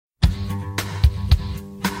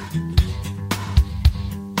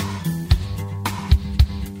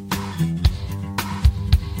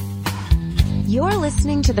You're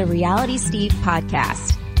listening to the Reality Steve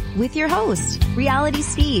podcast with your host, Reality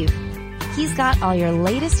Steve. He's got all your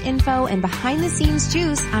latest info and behind-the-scenes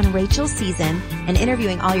juice on Rachel's season and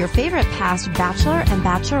interviewing all your favorite past Bachelor and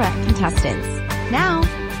Bachelorette contestants. Now,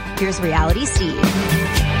 here's Reality Steve.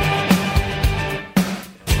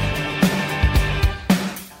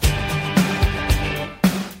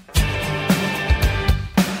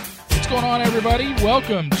 What's going on, everybody?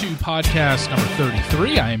 Welcome to podcast number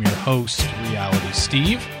 33. I am your host, Reality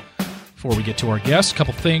Steve. Before we get to our guests, a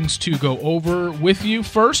couple things to go over with you.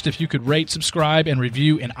 First, if you could rate, subscribe, and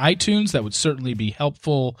review in iTunes, that would certainly be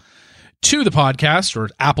helpful to the podcast, or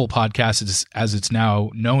Apple Podcasts as it's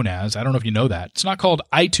now known as. I don't know if you know that. It's not called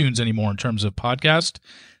iTunes anymore in terms of podcast.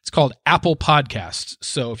 It's called Apple Podcasts.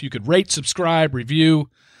 So if you could rate, subscribe, review,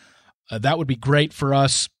 that would be great for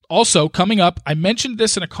us. Also, coming up, I mentioned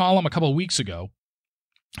this in a column a couple of weeks ago,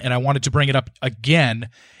 and I wanted to bring it up again,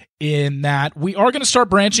 in that we are going to start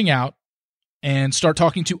branching out and start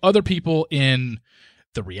talking to other people in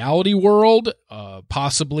the reality world,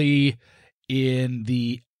 possibly in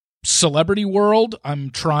the celebrity world.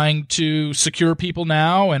 I'm trying to secure people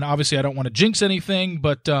now, and obviously I don't want to jinx anything,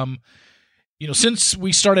 but since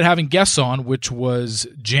we started having guests on, which was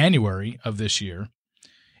January of this year,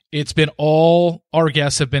 it's been all our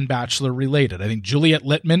guests have been Bachelor related. I think Juliet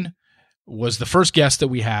Littman was the first guest that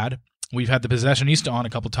we had. We've had the Possessionista on a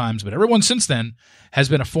couple times, but everyone since then has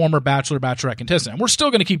been a former Bachelor, Bachelorette contestant, and we're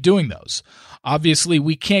still going to keep doing those. Obviously,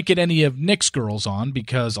 we can't get any of Nick's girls on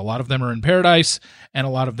because a lot of them are in Paradise, and a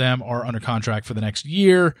lot of them are under contract for the next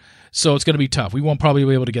year, so it's going to be tough. We won't probably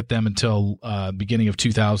be able to get them until beginning of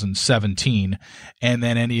 2017, and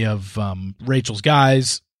then any of Rachel's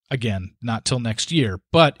guys, again, not till next year.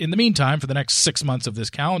 But in the meantime, for the next 6 months of this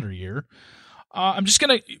calendar year, I'm just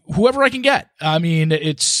going to, whoever I can get. I mean,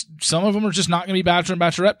 some of them are just not going to be Bachelor and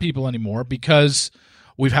Bachelorette people anymore because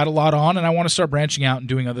we've had a lot on, and I want to start branching out and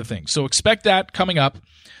doing other things. So expect that coming up.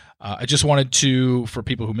 I just wanted to, for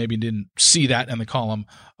people who maybe didn't see that in the column,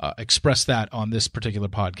 express that on this particular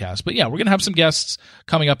podcast. But yeah, we're going to have some guests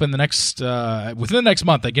coming up in the next, within the next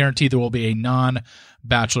month. I guarantee there will be a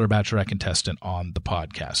non-Bachelor or Bachelorette contestant on the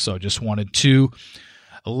podcast. So I just wanted to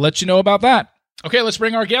let you know about that. Okay, let's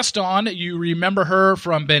bring our guest on. You remember her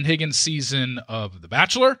from Ben Higgins' season of The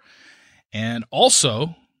Bachelor, and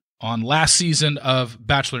also on last season of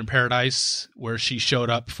Bachelor in Paradise, where she showed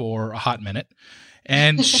up for a hot minute.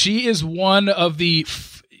 And she is one of the,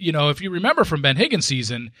 if you remember from Ben Higgins'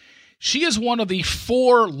 season, she is one of the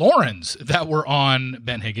 4 Laurens that were on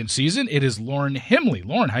Ben Higgins' season. It is Lauren Himle.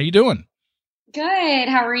 Lauren, how you doing? Good.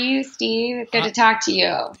 How are you, Steve? Good to talk to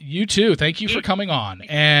you. You too. Thank you for coming on.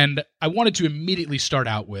 And I wanted to immediately start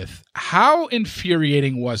out with, how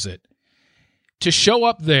infuriating was it to show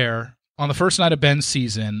up there on the first night of Ben's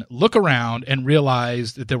season, look around, and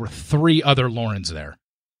realize that there were 3 other Laurens there?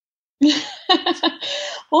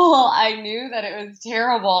 Well, I knew that it was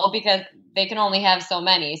terrible because they can only have so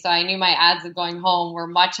many. So I knew my odds of going home were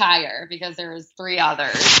much higher because there was 3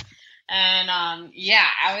 others. And,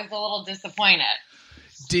 I was a little disappointed.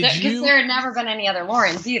 Because there had never been any other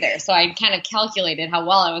Laurens either. So I kind of calculated how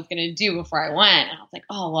well I was going to do before I went. And I was like,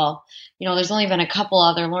 oh, well, there's only been a couple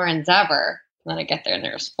other Laurens ever. And then I get there and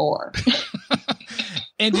there's 4.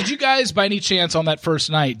 And did you guys, by any chance, on that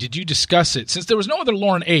first night, did you discuss it? Since there was no other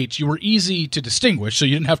Lauren H, you were easy to distinguish, so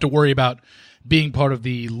you didn't have to worry about being part of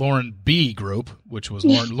the Lauren B group, which was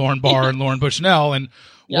Lauren Barr and Lauren Bushnell. And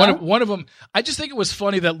one of them, I just think it was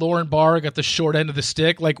funny that Lauren Barr got the short end of the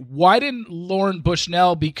stick. Like, why didn't Lauren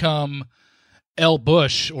Bushnell become L.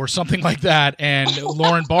 Bush or something like that, and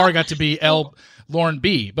Lauren Barr got to be Lauren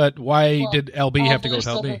B? But why did LB have to go with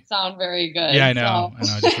LB? Doesn't sound very good. Yeah, I know.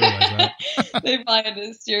 I just realized that. They probably had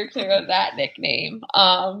to steer clear of that nickname.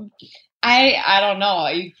 I don't know.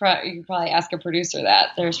 You could probably ask a producer that.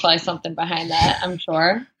 There's probably something behind that, I'm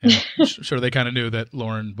sure. Yeah, sure, they kind of knew that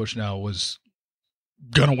Lauren Bushnell was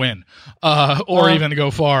gonna win, or even to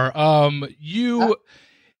go far.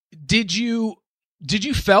 Did you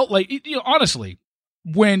felt like, honestly,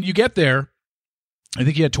 when you get there, I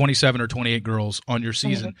think you had 27 or 28 girls on your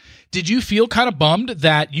season. Mm-hmm. Did you feel kind of bummed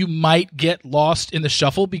that you might get lost in the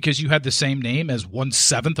shuffle because you had the same name as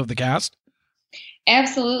 1/7 of the cast?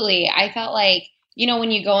 Absolutely. I felt like, when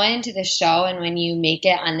you go into the show and when you make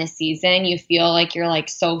it on this season, you feel like you're like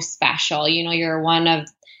so special. You're one of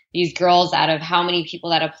these girls out of how many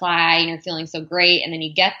people that apply, and you're feeling so great. And then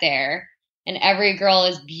you get there and every girl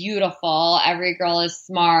is beautiful. Every girl is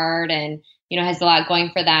smart and, has a lot going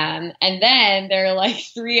for them. And then there are like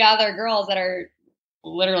 3 other girls that are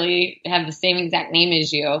literally have the same exact name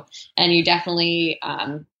as you. And you definitely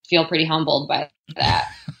feel pretty humbled by that.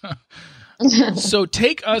 So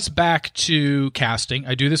take us back to casting.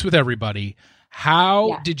 I do this with everybody.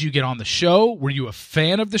 How did you get on the show? Were you a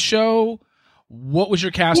fan of the show? What was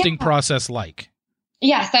your casting process like?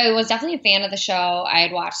 Yeah, so I was definitely a fan of the show. I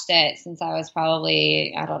had watched it since I was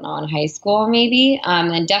probably, I don't know, in high school maybe,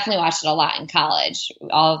 and definitely watched it a lot in college.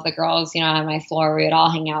 All of the girls, on my floor, we would all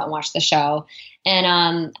hang out and watch the show.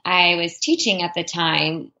 And I was teaching at the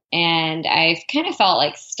time, and I kind of felt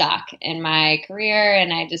like stuck in my career,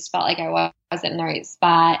 and I just felt like I wasn't in the right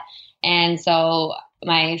spot. And so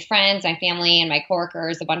my friends, my family, and my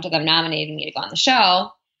coworkers, a bunch of them nominated me to go on the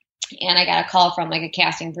show. And I got a call from like a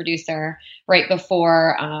casting producer right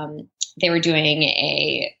before they were doing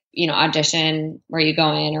a, audition where you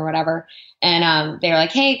go in or whatever. And they were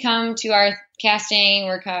like, hey, come to our casting.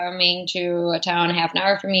 We're coming to a town half an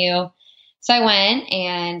hour from you. So I went,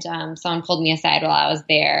 and someone pulled me aside while I was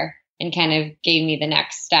there and kind of gave me the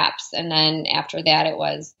next steps. And then after that, it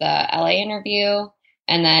was the LA interview.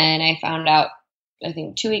 And then I found out, I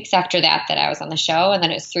think 2 weeks after that I was on the show. And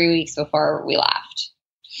then it was 3 weeks before we left.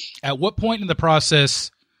 At what point in the process,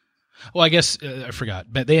 well, I guess I forgot,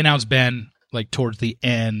 but they announced Ben like towards the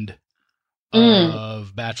end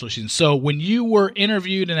of Bachelor season. So when you were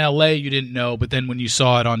interviewed in LA, you didn't know, but then when you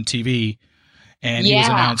saw it on TV and he was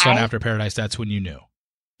announced on After Paradise, that's when you knew.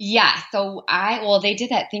 Yeah. So they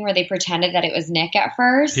did that thing where they pretended that it was Nick at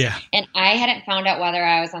first. Yeah. And I hadn't found out whether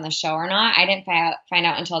I was on the show or not. I didn't find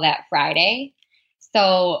out until that Friday.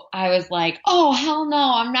 So I was like, oh, hell no,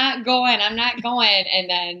 I'm not going. And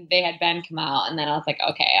then they had Ben come out, and then I was like,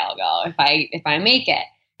 okay, I'll go if I make it.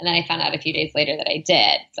 And then I found out a few days later that I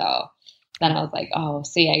did. So then I was like, oh,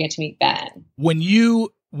 see, I get to meet Ben. When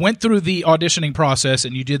you went through the auditioning process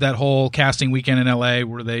and you did that whole casting weekend in LA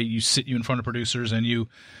where you sit you in front of producers and you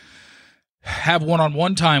have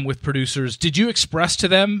one-on-one time with producers, did you express to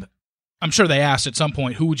them, I'm sure they asked at some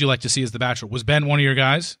point, who would you like to see as the Bachelor? Was Ben one of your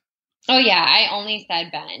guys? Oh, yeah. I only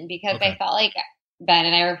said Ben because I felt like Ben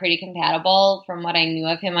and I were pretty compatible from what I knew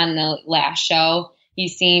of him on the last show. He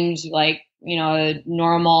seemed like, a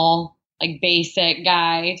normal, like basic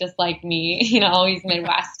guy, just like me. He's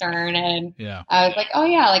Midwestern. And I was like, oh,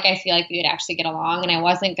 yeah, like I feel like we would actually get along. And I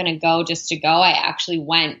wasn't going to go just to go. I actually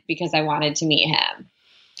went because I wanted to meet him.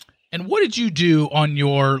 And what did you do on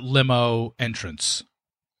your limo entrance?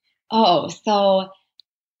 Oh, so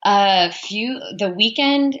the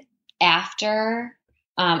weekend after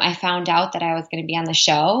I found out that I was going to be on the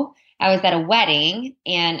show, I was at a wedding,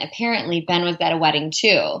 and apparently Ben was at a wedding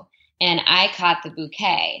too. And I caught the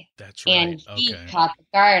bouquet. That's right. And he caught the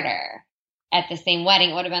garter at the same wedding.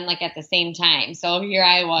 It would have been like at the same time. So here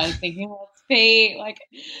I was thinking, well, it's fate. Like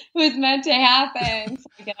it was meant to happen. So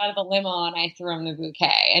I get out of the limo and I threw him the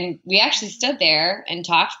bouquet. And we actually stood there and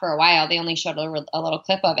talked for a while. They only showed a little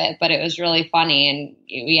clip of it, but it was really funny. And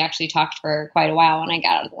we actually talked for quite a while when I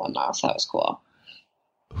got out of the limo. So that was cool.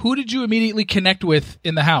 Who did you immediately connect with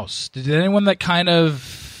in the house? Did anyone that kind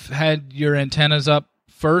of had your antennas up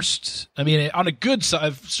first? I mean, on a good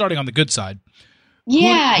side, starting on the good side.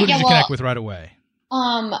 Yeah. Who did you connect with right away?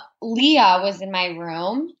 Leah was in my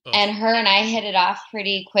room, and her and I hit it off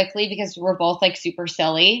pretty quickly because we're both like super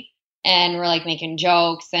silly and we're like making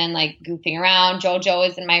jokes and like goofing around. JoJo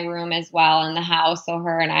was in my room as well in the house. So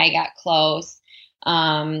her and I got close.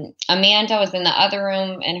 Amanda was in the other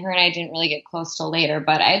room, and her and I didn't really get close till later,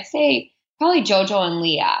 but I'd say probably JoJo and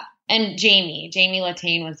Leah. And Jamie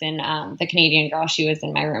Latane was in the Canadian girl. She was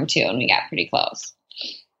in my room too, and we got pretty close.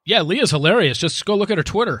 Yeah, Leah's hilarious. Just go look at her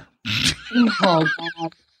Twitter. Oh,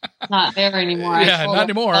 God. Not there anymore. Yeah, not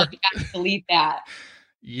anymore. You got to delete that.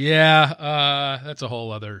 Yeah, that's a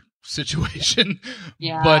whole other situation.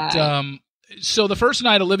 Yeah. But so the first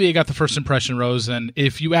night, Olivia got the first impression rose, and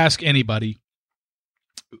if you ask anybody,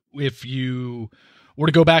 if you were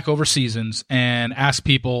to go back over seasons and ask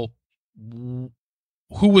people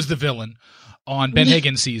who was the villain on Ben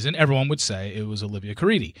Higgins' season, everyone would say it was Olivia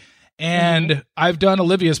Caridi. And I've done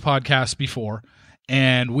Olivia's podcast before,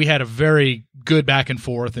 and we had a very good back and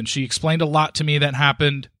forth, and she explained a lot to me that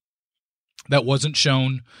happened that wasn't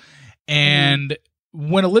shown. And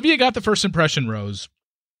when Olivia got the first impression rose,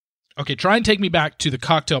 okay, try and take me back to the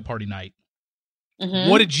cocktail party night.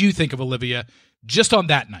 What did you think of Olivia just on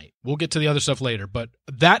that night? We'll get to the other stuff later, but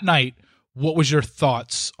that night, what was your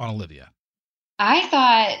thoughts on Olivia? I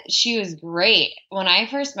thought she was great. When I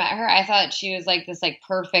first met her, I thought she was like this like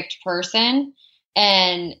perfect person.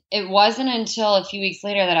 And it wasn't until a few weeks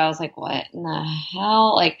later that I was like, what in the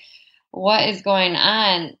hell? Like, what is going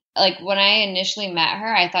on? Like when I initially met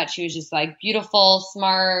her, I thought she was just like beautiful,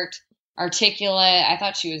 smart, articulate. I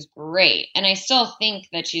thought she was great. And I still think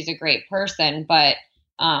that she's a great person, but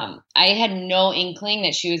I had no inkling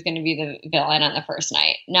that she was going to be the villain on the first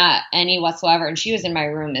night, not any whatsoever. And she was in my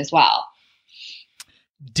room as well.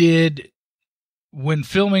 When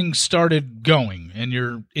filming started going and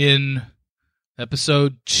you're in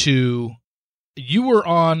episode 2, you were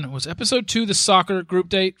on, was episode 2 the soccer group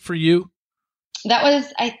date for you? That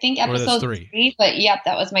was, I think, episode 3. 3, but yep,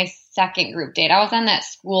 that was my second group date. I was on that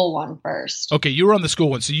school one first. Okay, you were on the school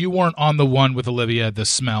one, so you weren't on the one with Olivia, the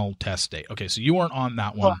smell test date. Okay, so you weren't on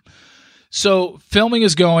that one. Cool. So filming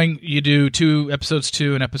is going, you do episodes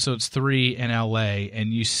 2 and episodes 3 in LA,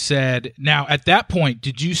 and you said, now at that point,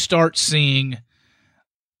 did you start seeing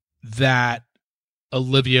that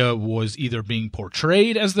Olivia was either being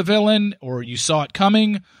portrayed as the villain, or you saw it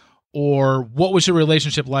coming, or what was your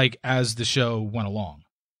relationship like as the show went along?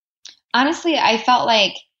 Honestly, I felt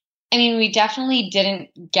like, we definitely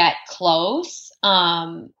didn't get close.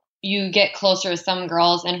 You get closer with some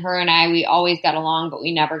girls, and her and I, we always got along, but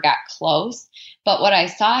we never got close. But what I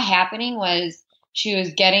saw happening was she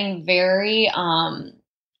was getting very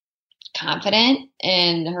confident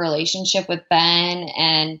in her relationship with Ben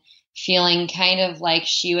and feeling kind of like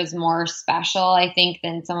she was more special, I think,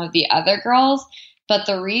 than some of the other girls. But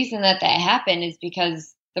the reason that happened is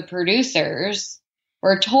because the producers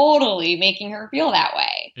were totally making her feel that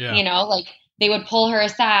way. Yeah. Like they would pull her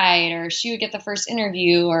aside, or she would get the first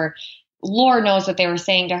interview, or Lord knows what they were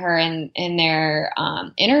saying to her in their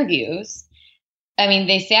interviews.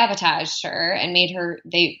 They sabotaged her and made her,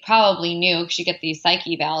 they probably knew, because you get these psych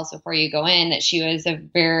evals before you go in, that she was a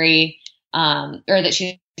very, or that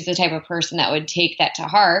she's the type of person that would take that to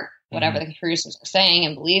heart, whatever the producers are saying,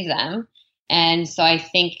 and believe them. And so I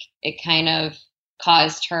think it kind of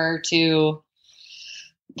caused her to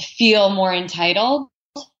feel more entitled,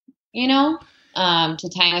 to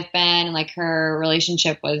time with Ben, and like her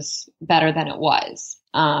relationship was better than it was,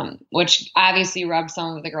 which obviously rubbed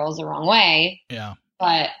some of the girls the wrong way. Yeah.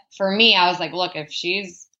 But for me, I was like, look, if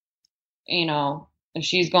she's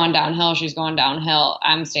going downhill, she's going downhill.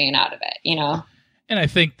 I'm staying out of it, And I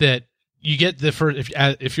think that you get the first,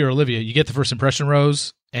 if you're Olivia, you get the first impression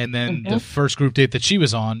rose, and then the first group date that she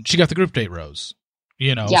was on, she got the group date rose,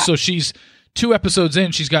 Yeah. So she's 2 episodes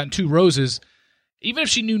in, she's gotten 2 roses. Even if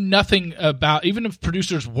she knew nothing about, even if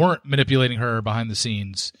producers weren't manipulating her behind the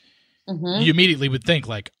scenes, you immediately would think,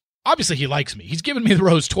 like, obviously he likes me. He's given me the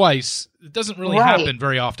rose twice. It doesn't really happen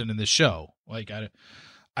very often in this show. Like,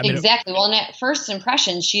 exactly. Well, in at first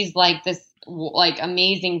impression, she's like this like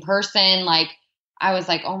amazing person. Like, I was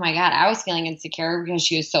like, oh my God, I was feeling insecure because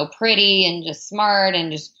she was so pretty and just smart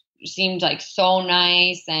and just seemed like so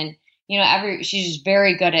nice. And, she's just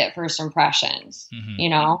very good at first impressions,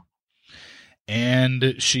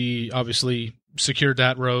 And she obviously secured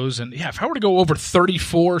that rose. And yeah, if I were to go over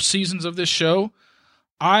 34 seasons of this show,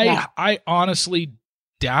 I honestly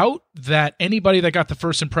doubt that anybody that got the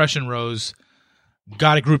first impression rose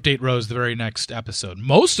got a group date rose the very next episode.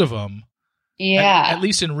 Most of them, at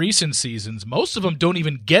least in recent seasons, most of them don't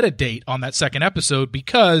even get a date on that second episode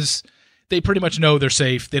because they pretty much know they're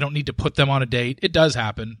safe. They don't need to put them on a date. It does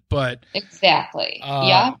happen, but exactly.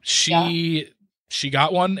 She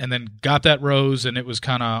got one and then got that rose, and it was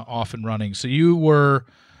kind of off and running. So you were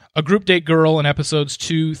a group date girl in episodes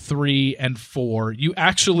 2, 3, and 4. You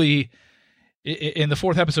actually, in the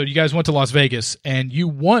 4th episode, you guys went to Las Vegas, and you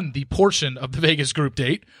won the portion of the Vegas group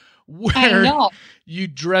date where you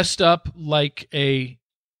dressed up like a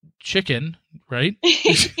chicken, right?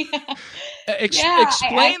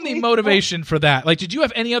 Explain the motivation for that. Like, did you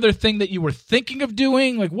have any other thing that you were thinking of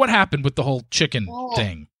doing? Like, what happened with the whole chicken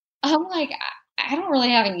thing? I'm like, I don't really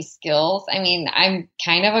have any skills. I'm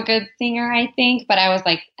kind of a good singer, I think, but I was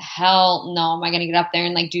like, hell no, am I going to get up there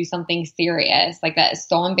and like do something serious? Like, that is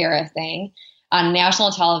so embarrassing on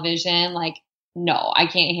national television. Like, no, I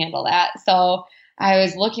can't handle that. So I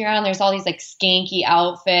was looking around, there's all these like skanky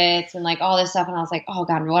outfits and like all this stuff. And I was like, oh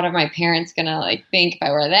God, what are my parents going to like think if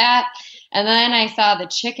I wear that? And then I saw the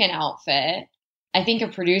chicken outfit. I think a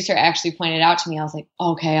producer actually pointed out to me. I was like,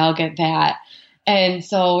 okay, I'll get that. And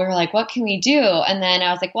so we were like, what can we do? And then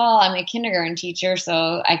I was like, well, I'm a kindergarten teacher,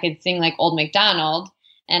 so I could sing like Old MacDonald.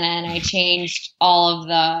 And then I changed all of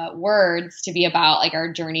the words to be about like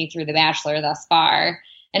our journey through The Bachelor thus far.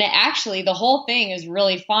 And it actually, the whole thing is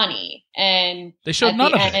really funny. And they showed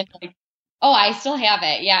none of it. Like, oh, I still have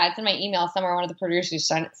it. Yeah, it's in my email somewhere. One of the producers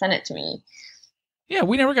sent it to me. Yeah,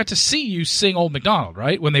 we never got to see you sing Old MacDonald,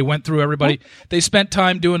 right? When they went through everybody. They spent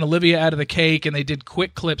time doing Olivia Out of the Cake, and they did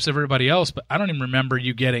quick clips of everybody else, but I don't even remember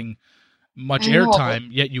you getting much airtime,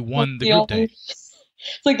 yet you won the group date. It's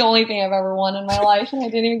like the only thing I've ever won in my life, and I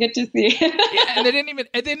didn't even get to see it. Yeah, and they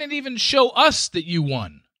didn't even show us that you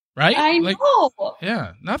won. right? I know.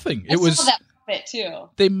 Yeah, nothing. I saw that bit too.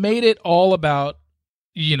 They made it all about,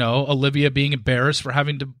 Olivia being embarrassed for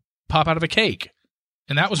having to pop out of a cake.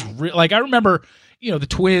 And that was I remember, the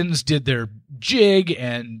twins did their jig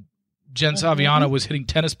and Jen Saviano was hitting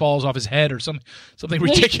tennis balls off his head or something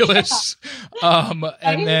ridiculous.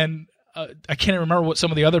 And then I can't even remember what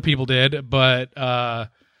some of the other people did, but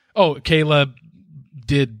Kayla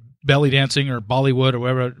did belly dancing or Bollywood or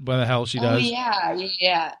whatever the hell she does. Oh,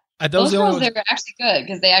 yeah. Those girls, they were actually good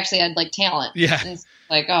because they actually had talent. Yeah. And it's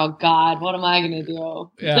oh God, what am I going to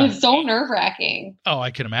do? Yeah. It's so nerve wracking. Oh,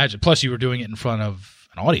 I can imagine. Plus you were doing it in front of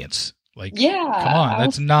an audience. Come on.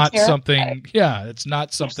 It's not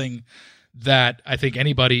something that I think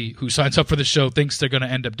anybody who signs up for the show thinks they're going to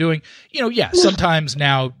end up doing. Sometimes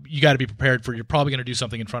now you got to be prepared for, you're probably going to do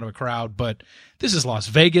something in front of a crowd, but this is Las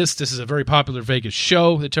Vegas. This is a very popular Vegas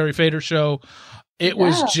show, the Terry Fader show. It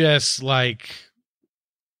was just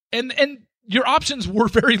and your options were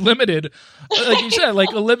very limited. Like you said,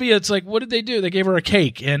 Olivia, it's what did they do? They gave her a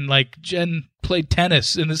cake, and Jen played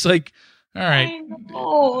tennis, and it's all right. I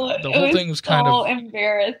know. The whole thing was kind of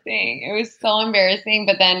embarrassing. It was so embarrassing,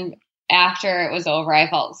 but then after it was over, I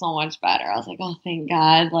felt so much better. I was like, oh, thank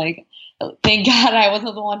God. Thank God I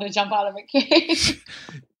wasn't the one to jump out of a cake.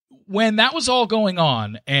 When that was all going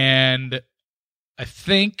on, and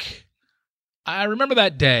I remember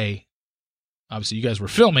that day. Obviously, you guys were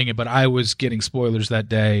filming it, but I was getting spoilers that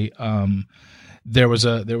day. There was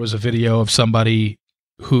a video of somebody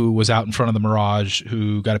who was out in front of the Mirage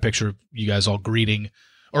who got a picture of you guys all greeting,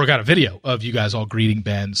 or got a video of you guys all greeting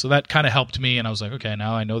Ben. So that kind of helped me, and I was like, okay,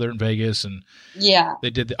 now I know they're in Vegas, and they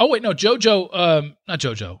did. Oh wait, no, JoJo, not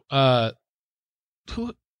JoJo.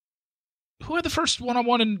 Who had the first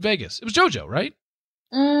one-on-one in Vegas? It was JoJo, right?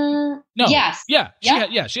 No. Yes. Yeah.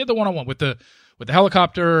 She had the one-on-one with the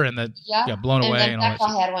helicopter and blown away. And then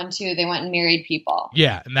Becca had one too. They went and married people.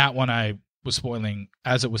 Yeah, and that one I was spoiling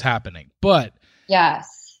as it was happening. But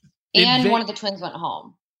yes, and one of the twins went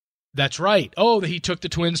home. That's right. Oh, he took the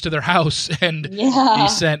twins to their house and he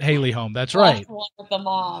sent Haley home. That's right. One with the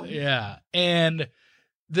mom. Yeah, and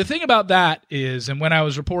the thing about that is, and when I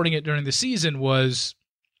was reporting it during the season, was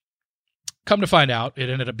come to find out, it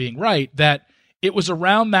ended up being right, that it was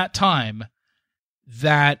around that time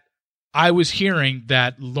that I was hearing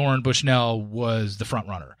that Lauren Bushnell was the front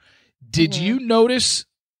runner. Did you notice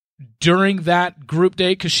during that group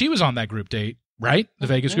date, because she was on that group date, right? The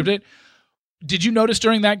Vegas group date. Did you notice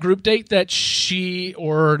during that group date that she,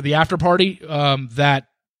 or the after party, that,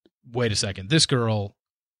 wait a second, this girl,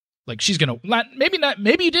 she's going to,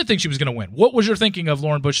 maybe you did think she was going to win. What was your thinking of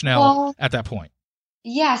Lauren Bushnell at that point?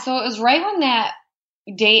 Yeah, so it was right when that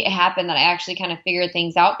date happened that I actually kind of figured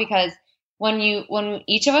things out, because when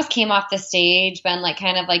each of us came off the stage, Ben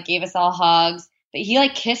gave us all hugs, but he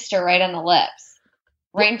kissed her right on the lips,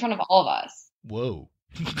 right in front of all of us. Whoa.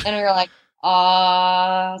 And we were like,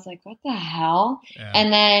 I was like, what the hell? Yeah.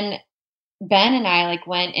 And then Ben and I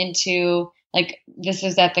went into this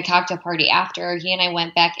was at the cocktail party after. He and I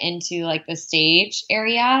went back into the stage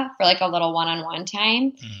area for a little one-on-one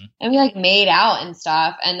time, and we made out and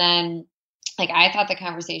stuff. And then I thought the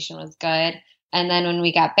conversation was good. And then when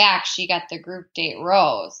we got back, she got the group date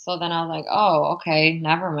rose. So then I was like, oh, okay,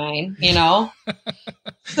 never mind,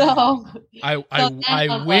 So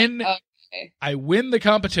I win. Okay. I win the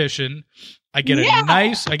competition. I get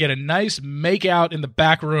a nice make out in the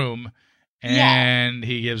back room, and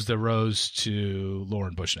he gives the rose to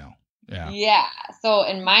Lauren Bushnell. Yeah. Yeah. So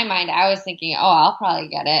in my mind, I was thinking, oh, I'll probably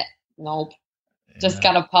get it. Nope. Just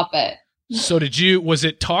got a puppet. So was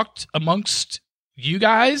it talked amongst you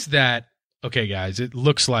guys that, okay, guys, it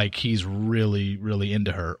looks like he's really, really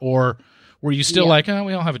into her? Or were you still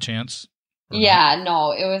we all have a chance? Yeah,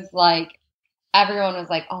 no, it was everyone was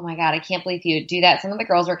like, oh my God, I can't believe you would do that. Some of the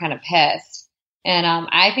girls were kind of pissed. And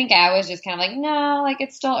I think I was just kind of no,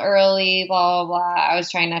 it's still early, blah, blah, blah. I was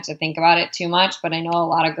trying not to think about it too much, but I know a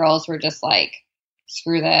lot of girls were just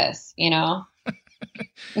screw this,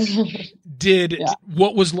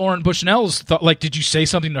 What was Lauren Bushnell's thought? Did you say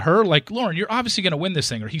something to her? Lauren, you're obviously going to win this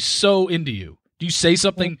thing, or he's so into you. Do you say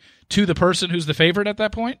something to the person who's the favorite at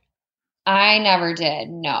that point? I never did.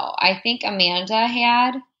 No, I think Amanda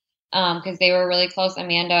had, because they were really close.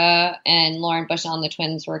 Amanda and Lauren Bushnell and the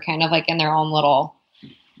twins were kind of in their own little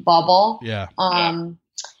bubble. Yeah.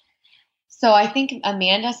 So I think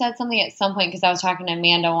Amanda said something at some point, because I was talking to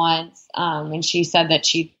Amanda once, and she said that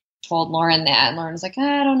she told Lauren that, and Lauren was like,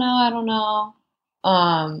 I don't know.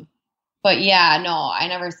 But yeah, no, I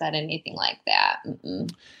never said anything like that.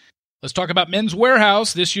 Mm-mm. Let's talk about Men's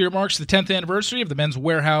Warehouse. This year marks the 10th anniversary of the Men's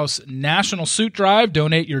Warehouse National Suit Drive.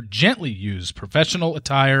 Donate your gently used professional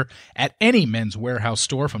attire at any Men's Warehouse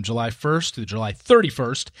store from July 1st to July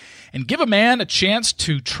 31st and give a man a chance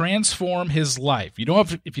to transform his life.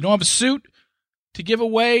 If you don't have a suit to give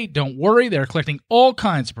away, don't worry. They're collecting all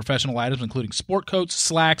kinds of professional items, including sport coats,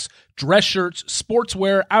 slacks, dress shirts,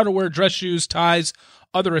 sportswear, outerwear, dress shoes, ties,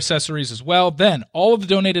 other accessories as well. Then all of the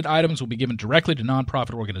donated items will be given directly to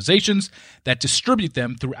nonprofit organizations that distribute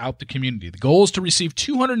them throughout the community. The goal is to receive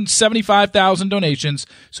 275,000 donations,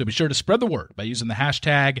 so be sure to spread the word by using the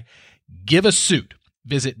hashtag #GiveASuit.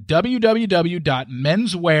 Visit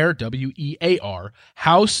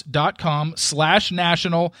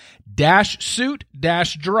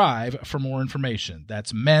www.menswear.house.com/national-suit-drive for more information.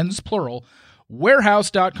 That's men's, plural,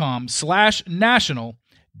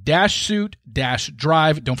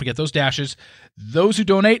 warehouse.com/national-suit-drive. Don't forget those dashes. Those who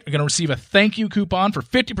donate are going to receive a thank you coupon for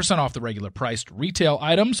 50% off the regular priced retail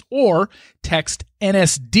items, or text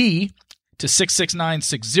NSD to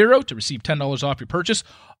 66960 to receive $10 off your purchase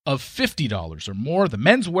of $50 or more. The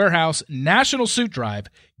Men's Warehouse National Suit Drive.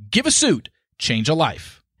 Give a suit, change a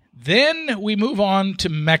life. Then we move on to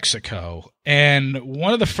Mexico. And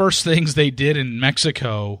one of the first things they did in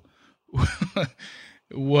Mexico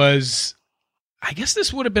was, I guess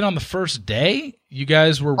this would have been on the first day. You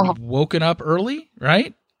guys were woken up early,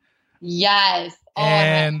 right? Yes.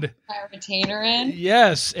 And my retainer in.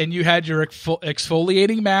 Yes, and you had your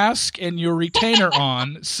exfoliating mask and your retainer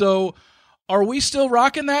on. So are we still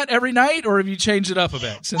rocking that every night, or have you changed it up a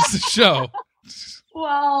bit since the show?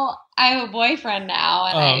 Well, I have a boyfriend now,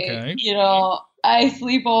 and I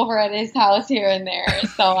sleep over at his house here and there,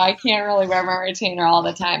 so I can't really wear my retainer all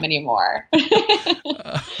the time anymore.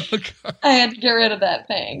 Okay. I had to get rid of that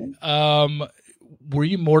thing. Were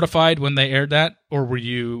you mortified when they aired that, or were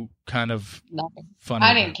you kind of funny?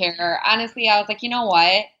 I didn't care. Honestly, I was like, you know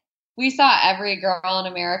what? We saw every girl in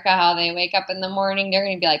America, how they wake up in the morning. They're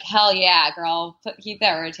going to be like, hell yeah, girl, keep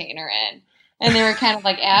that retainer in. And they were kind of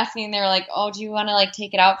like asking, they were like, oh, do you want to like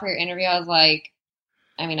take it out for your interview? I was like,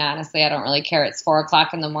 I mean, honestly, I don't really care. It's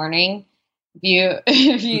 4:00 in the morning. If you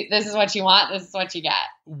this is what you want, this is what you got.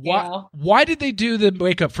 Why did they do the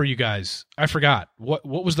wake up for you guys? I forgot. What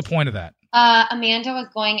was the point of that? Amanda was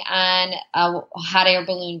going on a hot air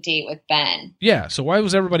balloon date with Ben. Yeah. So why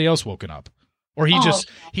was everybody else woken up? Or he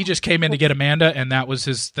just came in to get Amanda, and that was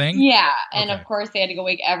his thing? Yeah, and of course they had to go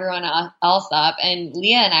wake everyone else up, and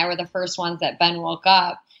Leah and I were the first ones that Ben woke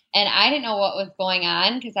up, and I didn't know what was going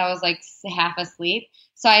on because I was like half asleep.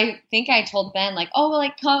 So I think I told Ben like, "Oh, well,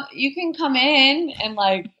 like you can come in," and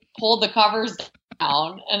like pulled the covers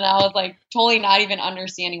down, and I was like totally not even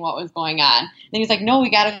understanding what was going on. And he's like, "No, we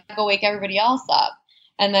got to go wake everybody else up,"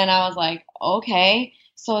 and then I was like, "Okay."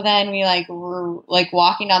 So then we were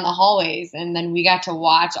walking down the hallways, and then we got to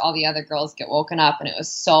watch all the other girls get woken up, and it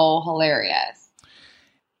was so hilarious.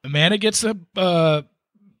 Amanda gets the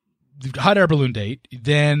hot air balloon date.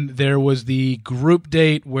 Then there was the group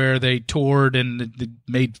date where they toured and they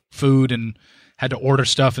made food and had to order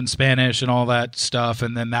stuff in Spanish and all that stuff.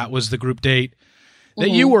 And then that was the group date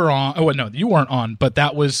that you were on. Oh, no, you weren't on, but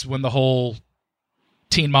that was when the whole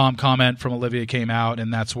teen mom comment from Olivia came out,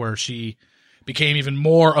 and that's where she became even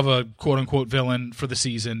more of a quote-unquote villain for the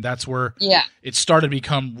season. That's where it started to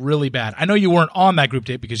become really bad. I know you weren't on that group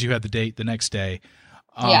date because you had the date the next day,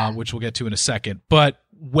 which we'll get to in a second. But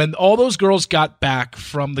when all those girls got back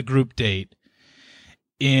from the group date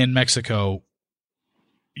in Mexico,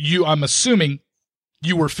 I'm assuming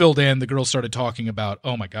you were filled in. The girls started talking about,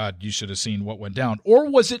 oh, my God, you should have seen what went down. Or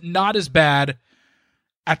was it not as bad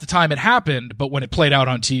at the time it happened, but when it played out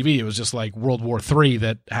on TV, it was just like World War III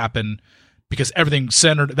that happened, because everything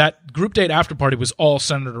centered, that group date after party was all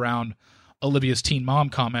centered around Olivia's teen mom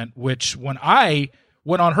comment, which when I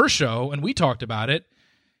went on her show and we talked about it,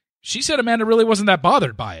 she said Amanda really wasn't that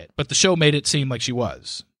bothered by it, but the show made it seem like she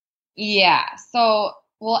was. Yeah. So,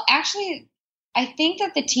 well, actually, I think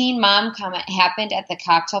that the teen mom comment happened at the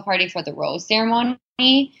cocktail party for the rose ceremony,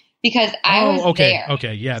 because I was there.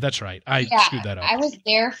 Okay. Yeah, that's right. I screwed that up. I was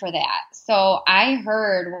there for that. So I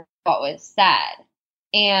heard what was said,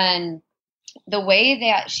 and the way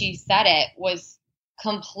that she said it was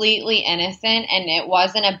completely innocent, and it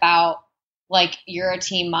wasn't about like you're a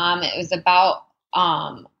teen mom. It was about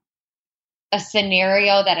a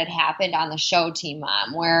scenario that had happened on the show Teen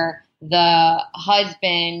Mom, where the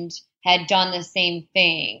husband had done the same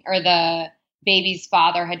thing, or the baby's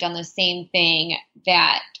father had done the same thing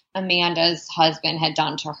that Amanda's husband had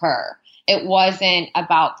done to her. It wasn't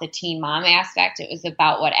about the teen mom aspect. It was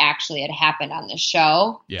about what actually had happened on the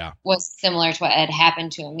show. Yeah. Was similar to what had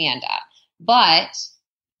happened to Amanda. But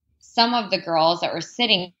some of the girls that were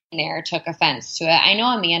sitting there took offense to it. I know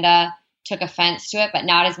Amanda took offense to it, but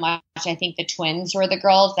not as much. I think the twins were the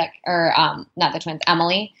girls that, or not the twins,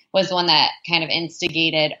 Emily was the one that kind of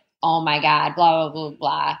instigated, oh my God, blah, blah, blah,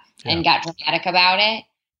 blah, and got dramatic about it.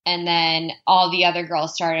 And then all the other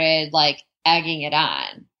girls started like egging it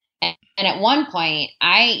on. And at one point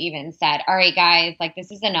I even said, all right, guys, like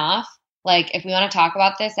this is enough. Like if we want to talk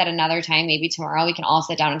about this at another time, maybe tomorrow we can all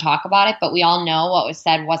sit down and talk about it. But we all know what was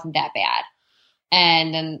said wasn't that bad.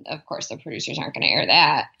 And then, of course, the producers aren't going to air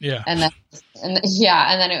that. Yeah. And then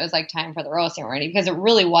it was like time for the roast and ready because it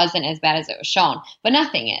really wasn't as bad as it was shown. But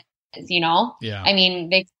nothing is, you know? Yeah. I mean,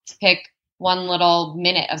 they pick one little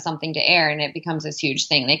minute of something to air and it becomes this huge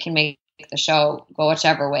thing. They can make the show go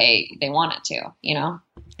whichever way they want it to, you know?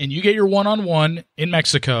 And you get your one-on-one in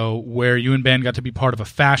Mexico where you and Ben got to be part of a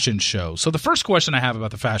fashion show. So the first question I have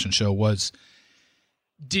about the fashion show was,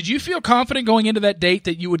 did you feel confident going into that date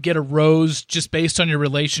that you would get a rose just based on your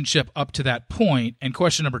relationship up to that point? And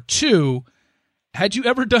question number 2, had you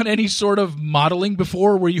ever done any sort of modeling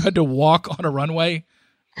before where you had to walk on a runway?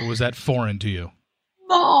 Or was that foreign to you?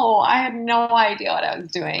 No, I had no idea what I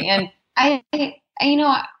was doing. And I you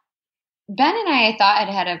know, Ben and I thought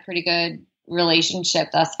I'd had a pretty good relationship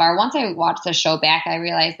thus far. Once I watched the show back, I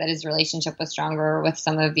realized that his relationship was stronger with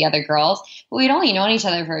some of the other girls, but we'd only known each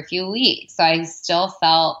other for a few weeks. So I still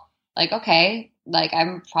felt like, okay, like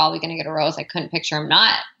I'm probably going to get a rose. I couldn't picture him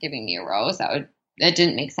not giving me a rose. It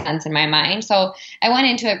didn't make sense in my mind. So I went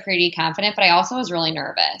into it pretty confident, but I also was really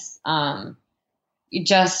nervous.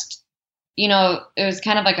 You know, it was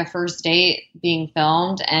kind of like a first date being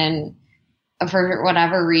filmed, and for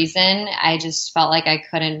whatever reason, I just felt like I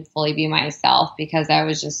couldn't fully be myself because I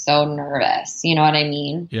was just so nervous. You know what I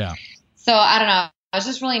mean? Yeah. So I don't know. I was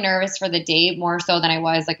just really nervous for the date more so than I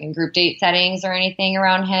was like in group date settings or anything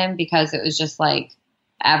around him because it was just like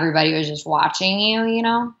everybody was just watching you, you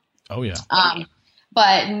know? Oh, yeah.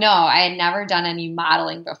 But no, I had never done any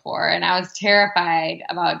modeling before, and I was terrified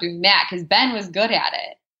about doing that because Ben was good at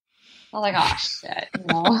it. I was like, oh, shit, you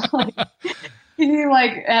know? He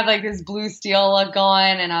like had like this blue steel look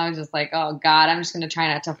going, and I was just like, oh God, I'm just gonna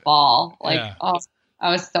try not to fall. Oh, I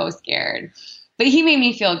was so scared. But he made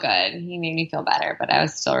me feel good. He made me feel better, but I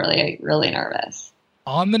was still really, really nervous.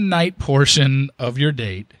 On the night portion of your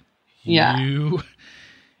date, you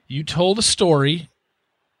told a story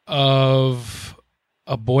of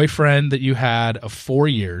a boyfriend that you had of 4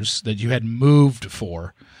 years that you had moved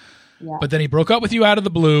for. Yeah. But then he broke up with you out of the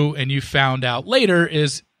blue, and you found out later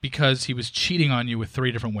is because he was cheating on you with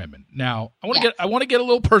 3 different women. Now, I want to get a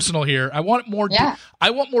little personal here. I want more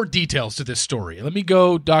details to this story. Let me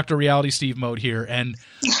go Dr. Reality Steve mode here and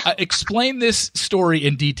explain this story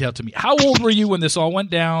in detail to me. How old were you when this all went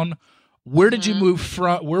down? Where did you move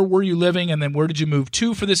from? Where were you living? And then where did you move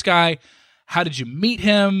to for this guy? How did you meet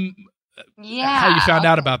him? Yeah. How you found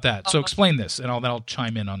out about that. So explain this, and then I'll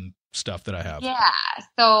chime in on stuff that I have. Yeah.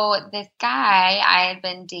 So this guy I had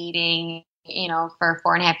been dating, you know, for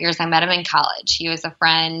 4.5 years. I met him in college. He was a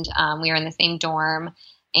friend. We were in the same dorm,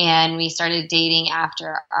 and we started dating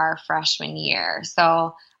after our freshman year.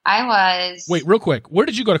 So Wait, real quick. Where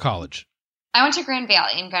did you go to college? I went to Grand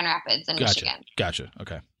Valley in Grand Rapids in Michigan. Gotcha.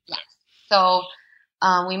 Okay. Yes. So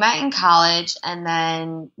we met in college and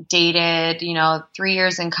then dated, you know, 3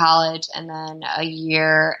 years in college and then a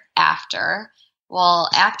year after. Well,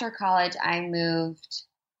 after college, I moved.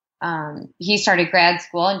 He started grad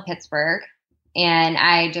school in Pittsburgh, and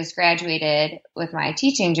I just graduated with my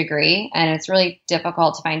teaching degree, and it's really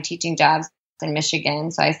difficult to find teaching jobs in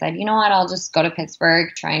Michigan. So I said, you know what, I'll just go to Pittsburgh,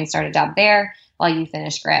 try and start a job there while you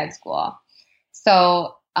finish grad school.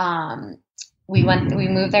 So we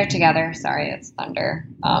moved there together. Sorry, it's thunder.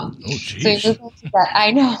 Oh, geez. So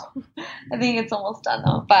I know. I think it's almost done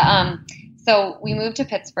though. But so we moved to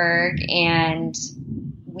Pittsburgh, and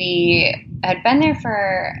we had been there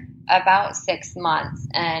for about 6 months,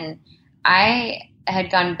 and I had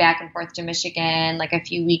gone back and forth to Michigan like a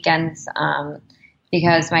few weekends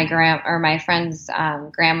because my friend's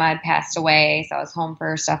grandma had passed away, so I was home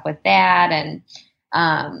for stuff with that, and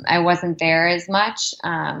I wasn't there as much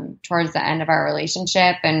towards the end of our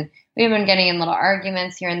relationship, and we've been getting in little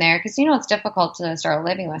arguments here and there because, you know, it's difficult to start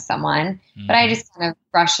living with someone. But I just kind of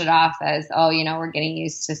brushed it off as, oh, you know, we're getting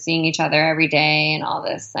used to seeing each other every day and all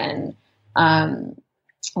this. And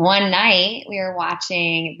one night we were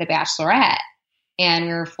watching The Bachelorette, and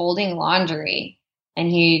we were folding laundry, and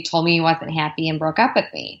he told me he wasn't happy and broke up with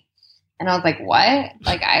me. And I was like, what?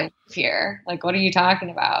 Like, I live here. Like, what are you talking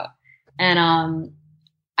about? And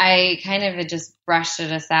I kind of had just brushed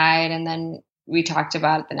it aside, and then we talked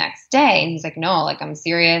about it the next day, and he's like, no, like, I'm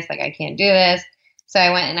serious. Like, I can't do this. So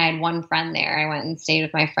I went and I had one friend there. I went and stayed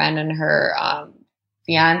with my friend and her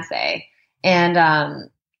fiance. And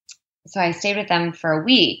so I stayed with them for a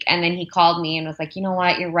week. And then he called me and was like, you know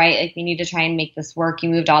what? You're right. Like, we need to try and make this work. You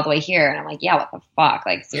moved all the way here. And I'm like, yeah, what the fuck?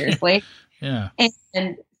 Like, seriously? Yeah.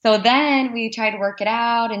 And so then we tried to work it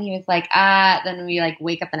out. And he was like, then we like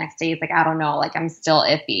wake up the next day. He's like, I don't know. Like, I'm still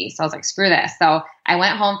iffy. So I was like, screw this. So I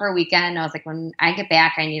went home for a weekend. I was like, when I get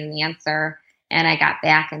back, I need an answer. And I got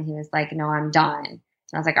back and he was like, no, I'm done. And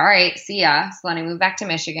I was like, all right, see ya. So then I moved back to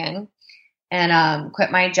Michigan and quit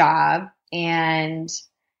my job and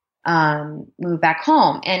moved back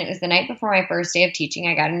home. And it was the night before my first day of teaching.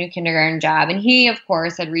 I got a new kindergarten job. And he, of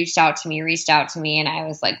course, had reached out to me. And I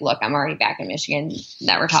was like, look, I'm already back in Michigan.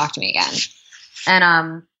 Never talk to me again.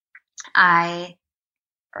 And I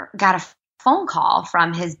got a phone call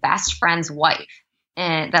from his best friend's wife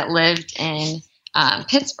that lived in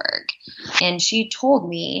Pittsburgh. And she told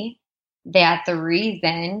me that the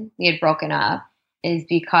reason we had broken up is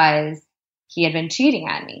because he had been cheating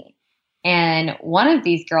on me. And one of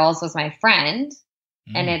these girls was my friend,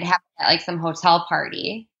 and it happened at like some hotel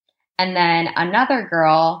party. And then another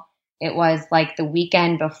girl, it was like the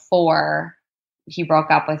weekend before he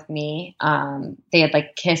broke up with me. They had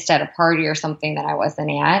like kissed at a party or something that I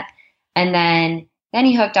wasn't at. And then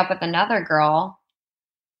he hooked up with another girl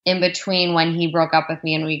in between when he broke up with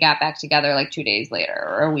me and we got back together like 2 days later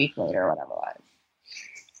or a week later or whatever it was.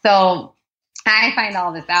 So I find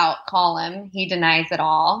all this out, call him. He denies it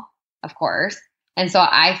all, of course. And so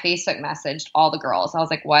I Facebook messaged all the girls. I was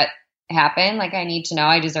like, what happened? Like, I need to know.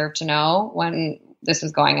 I deserve to know when this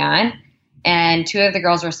was going on. And two of the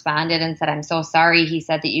girls responded and said, I'm so sorry. He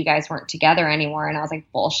said that you guys weren't together anymore. And I was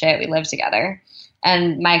like, bullshit. We live together.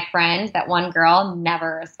 And my friend, that one girl,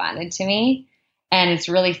 never responded to me. And it's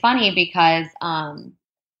really funny because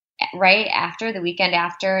right after the weekend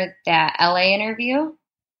after that LA interview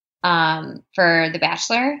for The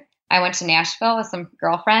Bachelor, I went to Nashville with some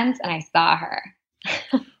girlfriends and I saw her.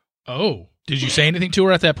 Oh, did you say anything to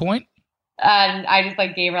her at that point? I just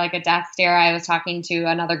like gave her like a death stare. I was talking to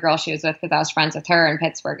another girl she was with because I was friends with her in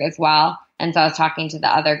Pittsburgh as well. And so I was talking to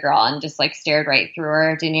the other girl and just like stared right through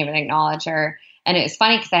her, didn't even acknowledge her. And it was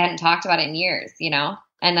funny because I hadn't talked about it in years, you know?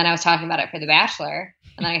 And then I was talking about it for The Bachelor,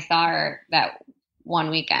 and then I saw her that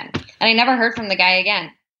one weekend. And I never heard from the guy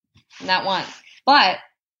again, not once. But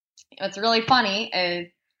what's really funny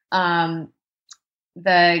is the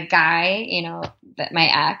guy, you know, that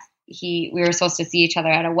my ex, we were supposed to see each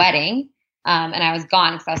other at a wedding, and I was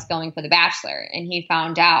gone because I was filming for The Bachelor. And he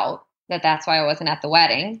found out that that's why I wasn't at the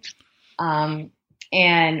wedding. And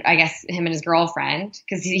I guess him and his girlfriend,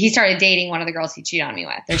 because he started dating one of the girls he cheated on me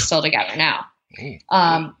with. They're still together now.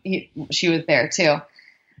 She was there too.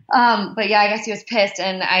 But yeah, I guess he was pissed.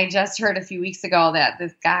 And I just heard a few weeks ago that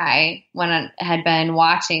this guy had been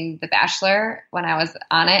watching The Bachelor when I was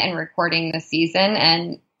on it and recording the season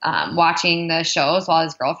and watching the shows while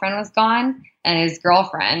his girlfriend was gone. And his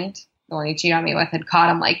girlfriend, the one he cheated on me with, had caught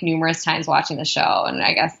him like numerous times watching the show. And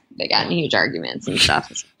I guess they got in huge arguments and stuff.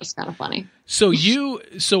 It's just kind of funny. So you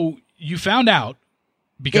found out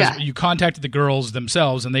because you contacted the girls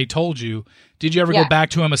themselves and they told you. Did you ever go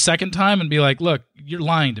back to him a second time and be like, look, you're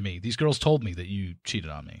lying to me. These girls told me that you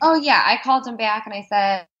cheated on me. Oh, yeah. I called him back and I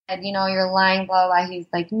said, you know, you're lying, blah, blah. He's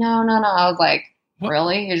like, no. I was like, what?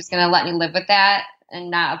 Really? You're just going to let me live with that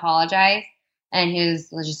and not apologize? And he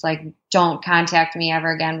was just like, don't contact me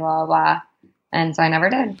ever again, blah, blah, blah. And so I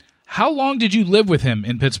never did. How long did you live with him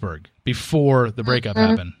in Pittsburgh before the breakup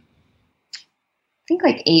happened? I think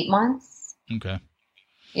like 8 months. Okay.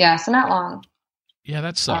 Yeah, so not long. Yeah,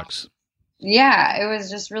 that sucks. Yeah, it was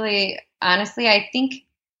just really, honestly, I think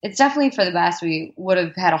it's definitely for the best. We would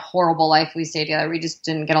have had a horrible life if we stayed together. We just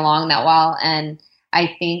didn't get along that well. And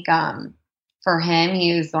I think for him,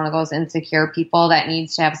 he was one of those insecure people that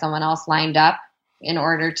needs to have someone else lined up in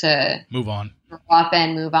order to move on, grow up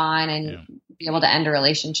and move on and be able to end a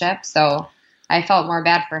relationship. So I felt more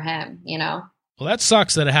bad for him, you know? Well, that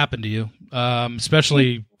sucks that it happened to you,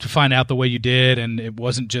 especially to find out the way you did. And it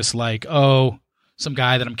wasn't just like, oh, some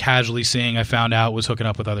guy that I'm casually seeing, I found out was hooking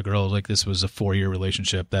up with other girls. Like this was a 4-year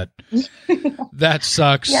relationship. That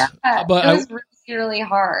sucks. Yeah, but it was really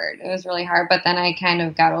hard. It was really hard. But then I kind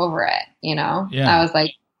of got over it, you know? Yeah. I was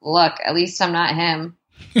like, look, at least I'm not him.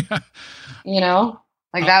 You know?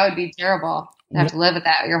 Like that would be terrible. You have to live with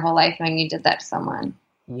that your whole life knowing you did that to someone.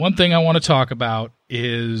 One thing I want to talk about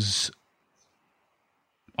is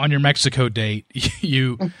on your Mexico date,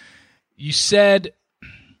 you said,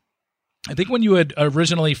 I think when you had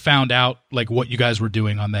originally found out like what you guys were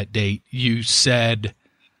doing on that date, you said,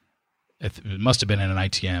 it must have been in an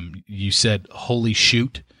ITM, you said, holy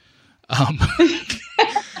shoot. Um,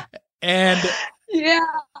 and Yeah.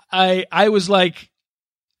 I was like,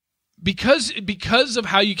 because of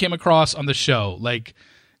how you came across on the show, like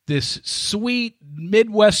this sweet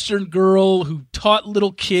Midwestern girl who taught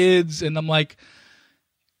little kids, and I'm like,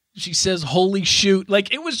 she says, "Holy shoot!"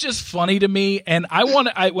 Like, it was just funny to me. And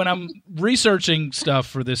when I'm researching stuff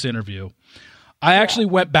for this interview, I actually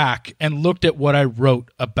went back and looked at what I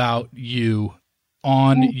wrote about you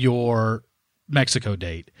on your Mexico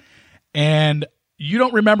date, and you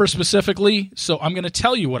don't remember specifically, so I'm going to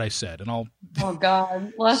tell you what I said, and I'll. Oh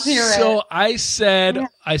God, let's hear it. So I said,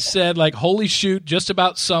 like, "Holy shoot!" Just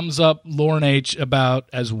about sums up Lauren H. about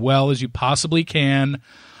as well as you possibly can.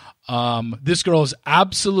 This girl is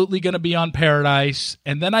absolutely going to be on Paradise,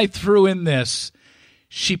 and then I threw in this: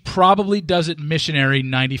 she probably does it missionary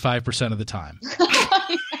 95% of the time.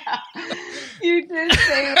 You did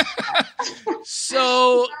say that.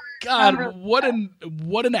 So, God, what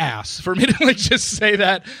an ass for me to like just say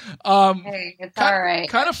that. Hey, it's all right.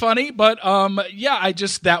 Kind of funny, but yeah,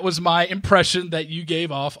 that was my impression that you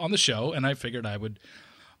gave off on the show, and I figured I would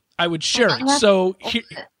share it.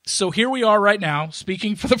 So here we are right now,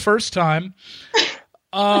 speaking for the first time.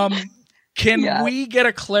 Can we get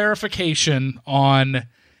a clarification on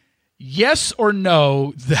yes or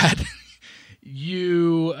no that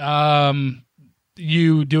you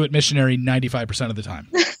do it missionary 95% of the time?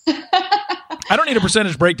 I don't need a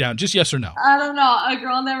percentage breakdown, just yes or no. I don't know. A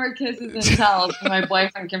girl never kisses and tells. My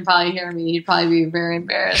boyfriend can probably hear me. He'd probably be very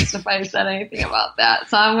embarrassed if I said anything about that.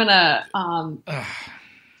 So I'm gonna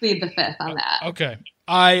plead the fifth on that. Okay.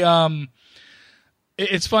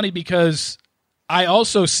 It's funny because I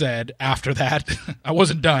also said after that, I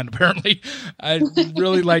wasn't done, apparently. I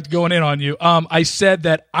really liked going in on you. I said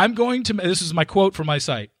that this is my quote from my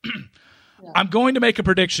site. I'm going to make a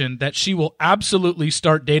prediction that she will absolutely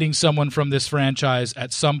start dating someone from this franchise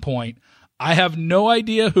at some point. I have no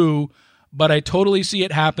idea who, but I totally see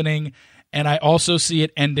it happening, and I also see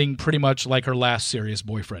it ending pretty much like her last serious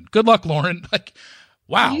boyfriend. Good luck, Lauren. Like,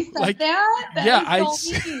 wow. You said that?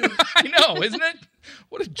 I know, isn't it?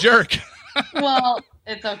 What a jerk. Well,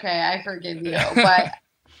 it's okay. I forgive you. But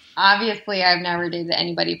obviously I've never dated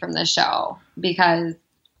anybody from the show because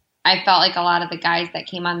I felt like a lot of the guys that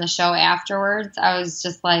came on the show afterwards, I was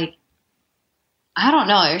just like, I don't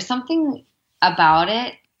know. There's something about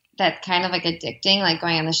it that's kind of like addicting, like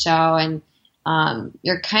going on the show and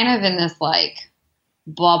you're kind of in this like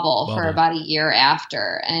bubble for about a year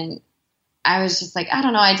after. And I was just like, I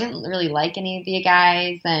don't know. I didn't really like any of the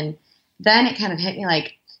guys. And then it kind of hit me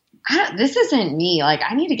like, this isn't me. Like,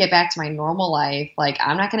 I need to get back to my normal life. Like,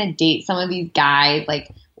 I'm not going to date some of these guys.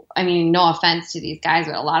 Like, I mean, no offense to these guys,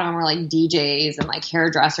 but a lot of them are like DJs and like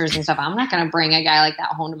hairdressers and stuff. I'm not going to bring a guy like that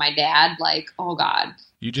home to my dad. Like, oh God.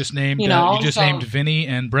 You just named named Vinny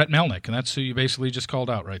and Brett Melnick, and that's who you basically just called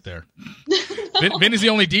out right there. Vinny's the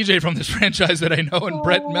only DJ from this franchise that I know, and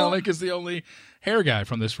Brett Melnick is the only hair guy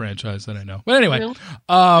from this franchise that I know. But anyway, really?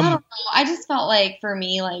 I don't know. I just felt like for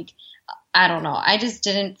me, like, I don't know. I just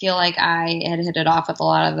didn't feel like I had hit it off with a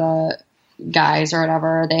lot of the guys or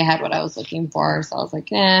whatever. They had what I was looking for, so I was like,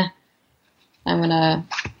 I'm gonna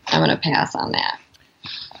pass on that.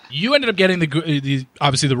 You ended up getting the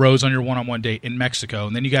obviously the rose on your one-on-one date in Mexico,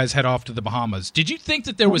 and then you guys head off to the Bahamas. Did you think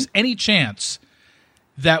that there was any chance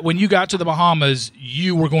that when you got to the Bahamas,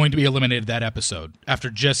 you were going to be eliminated that episode after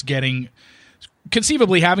just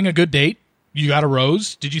conceivably having a good date? You got a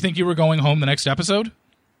rose. Did you think you were going home the next episode?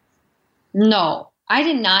 No, I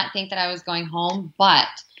did not think that I was going home, but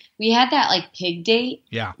we had that like pig date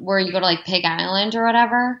where you go to like Pig Island or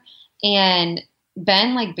whatever. And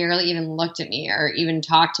Ben like barely even looked at me or even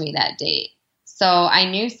talked to me that date. So I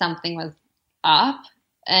knew something was up.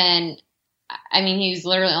 And I mean, he was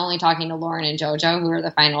literally only talking to Lauren and JoJo, who were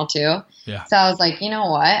the final two. Yeah. So I was like, you know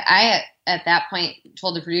what? I, at that point,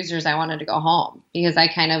 told the producers I wanted to go home because I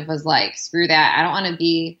kind of was like, screw that. I don't want to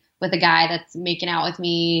be with a guy that's making out with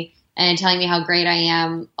me and telling me how great I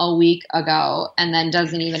am a week ago and then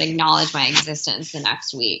doesn't even acknowledge my existence the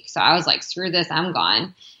next week. So I was like, screw this, I'm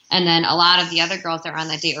gone. And then a lot of the other girls that were on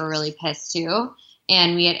that date were really pissed too.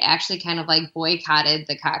 And we had actually kind of like boycotted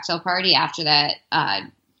the cocktail party after that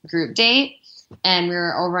group date. And we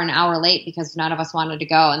were over an hour late because none of us wanted to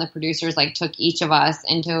go. And the producers like took each of us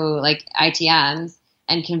into like ITMs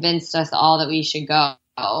and convinced us all that we should go.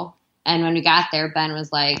 And when we got there, Ben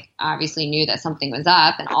was like, obviously knew that something was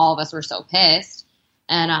up, and all of us were so pissed.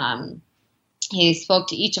 And he spoke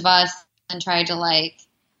to each of us and tried to like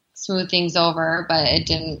smooth things over, but it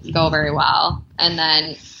didn't go very well. And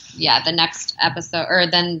then, the next episode, or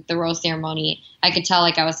then the rose ceremony, I could tell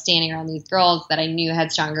like I was standing around these girls that I knew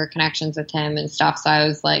had stronger connections with him and stuff. So I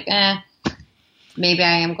was like, maybe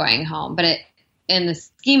I am going home. But in the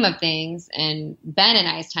scheme of things and Ben and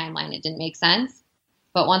I's timeline, it didn't make sense.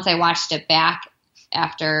 But once I watched it back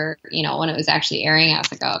after, when it was actually airing, I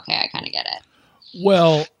was like, oh, okay, I kind of get it.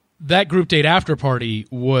 Well, that group date after party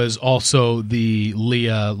was also the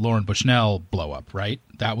Lauren Bushnell blow up, right?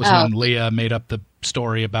 That was when Leah made up the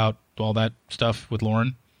story about all that stuff with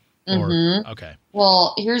Lauren? Okay.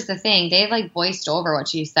 Well, here's the thing. They like voiced over what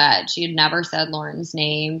she said. She had never said Lauren's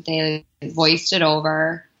name. They voiced it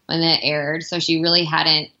over when it aired. So she really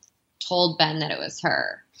hadn't told Ben that it was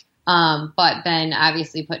her. But Ben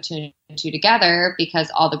obviously put two and two together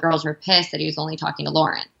because all the girls were pissed that he was only talking to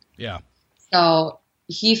Lauren. Yeah. So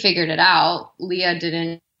he figured it out. Leah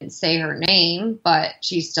didn't say her name, but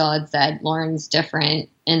she still had said Lauren's different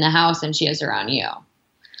in the house than she is around you.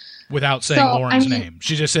 Without saying Lauren's name.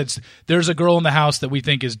 She just said, there's a girl in the house that we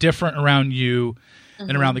think is different around you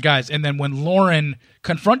and around the guys. And then when Lauren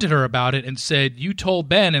confronted her about it and said, you told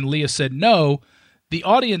Ben, and Leah said no, the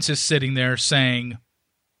audience is sitting there saying,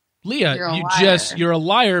 Leah, you're a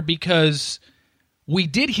liar because we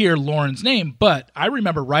did hear Lauren's name, but I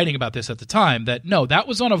remember writing about this at the time that no, that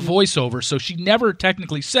was on a voiceover, so she never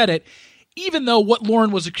technically said it, even though what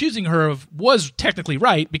Lauren was accusing her of was technically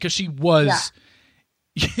right because she was,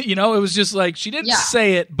 it was just like she didn't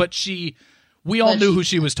say it, but we all knew who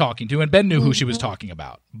she was talking to, and Ben knew who she was talking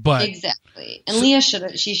about. But exactly, and Leah should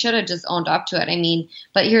have just owned up to it. I mean,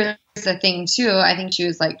 but here's the thing too. I think she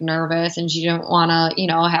was like nervous, and she didn't want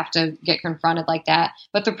to, have to get confronted like that.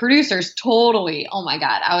 But the producers totally. Oh my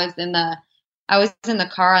God, I was in the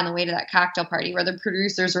car on the way to that cocktail party where the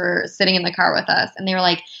producers were sitting in the car with us, and they were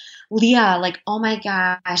like, Leah, like, oh my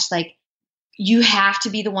gosh, like, you have to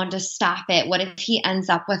be the one to stop it. What if he ends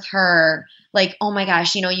up with her? Like, oh my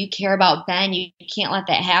gosh, you care about Ben. You can't let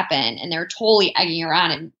that happen. And they're totally egging her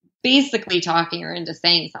on and basically talking her into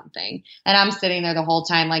saying something. And I'm sitting there the whole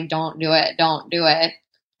time like, don't do it. Don't do it.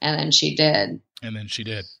 And then she did.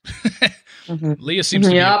 Leah seems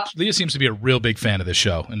to be a real big fan of this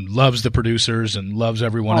show and loves the producers and loves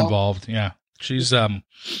everyone involved. Yeah. She's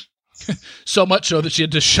so much so that she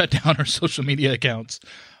had to shut down her social media accounts.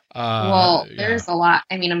 There's a lot.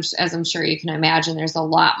 I mean, as I'm sure you can imagine, there's a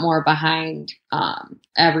lot more behind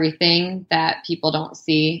everything that people don't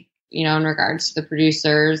see, in regards to the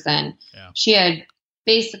producers. And she had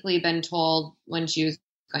basically been told when she was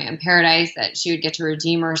going on Paradise that she would get to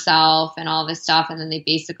redeem herself and all this stuff. And then they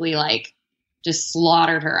basically like just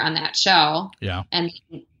slaughtered her on that show. Yeah. And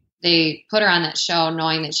they put her on that show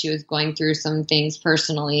knowing that she was going through some things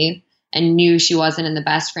personally and knew she wasn't in the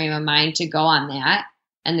best frame of mind to go on that.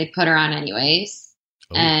 And they put her on anyways.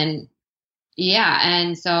 Oh. And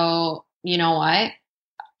and so, you know what?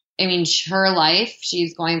 I mean, her life,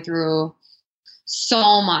 she's going through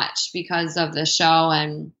so much because of the show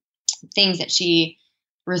and things that she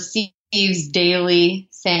receives daily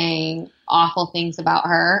saying awful things about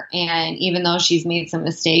her. And even though she's made some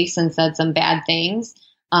mistakes and said some bad things,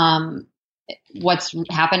 what's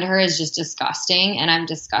happened to her is just disgusting. And I'm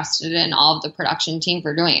disgusted in all of the production team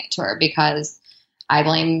for doing it to her because I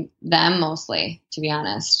blame them mostly, to be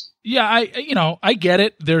honest. Yeah, I get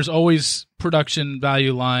it. There's always production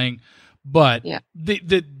value lying, but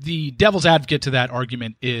the devil's advocate to that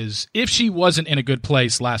argument is if she wasn't in a good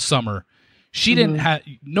place last summer, she didn't have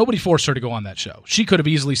nobody forced her to go on that show. She could have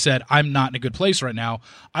easily said, "I'm not in a good place right now.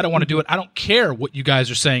 I don't want to do it. I don't care what you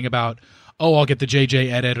guys are saying about, I'll get the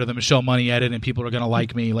JJ edit or the Michelle Money edit and people are going to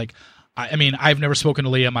like me." Like, I mean, I've never spoken to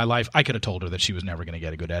Leah in my life. I could have told her that she was never going to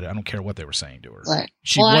get a good edit. I don't care what they were saying to her. Right.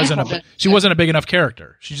 She wasn't a big enough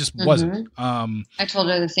character. She just wasn't. I told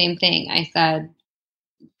her the same thing. I said,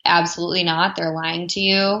 absolutely not. They're lying to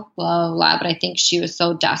you, blah, blah, blah. But I think she was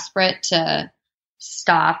so desperate to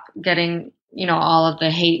stop getting, all of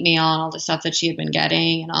the hate mail and all the stuff that she had been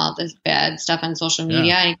getting and all this bad stuff on social media.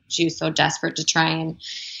 Yeah. She was so desperate to try and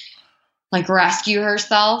like rescue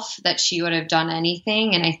herself that she would have done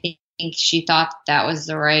anything. And I think she thought that was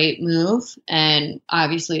the right move, and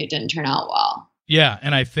obviously it didn't turn out well. Yeah,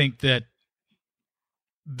 and I think that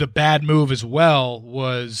the bad move as well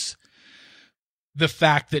was the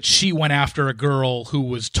fact that she went after a girl who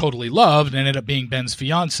was totally loved and ended up being Ben's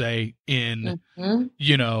fiance in, Lauren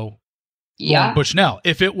Bushnell.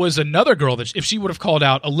 If it was another girl, if she would have called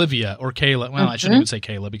out Olivia or Kayla, well, I shouldn't even say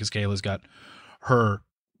Kayla because Kayla's got her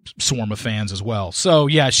swarm of fans as well. So,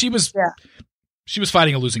 she was... Yeah. She was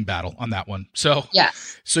fighting a losing battle on that one. So,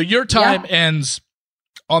 so your time ends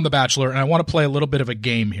on The Bachelor, and I want to play a little bit of a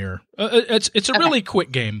game here. It's a really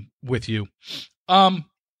quick game with you.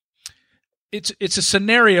 It's a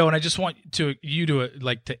scenario, and I just want you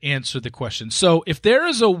to answer the question. So, if there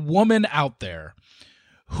is a woman out there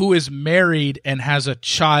who is married and has a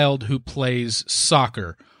child who plays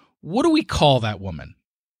soccer, what do we call that woman?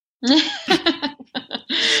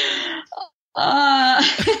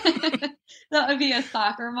 That would be a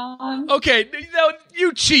soccer mom. Okay, no,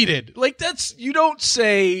 you cheated. You don't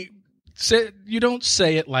say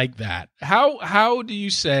it like that. How do you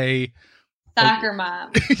say soccer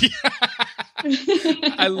mom?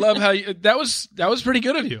 I love how that was pretty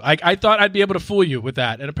good of you. I thought I'd be able to fool you with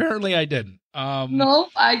that, and apparently I didn't. Nope,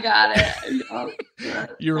 I got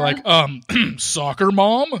it. You're like, soccer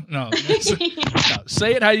mom? No,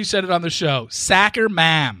 say it how you said it on the show. Soccer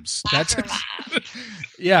mams. That's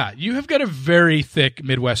yeah. You have got a very thick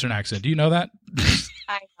Midwestern accent. Do you know that?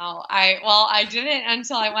 I know. I didn't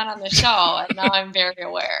until I went on the show, and now I'm very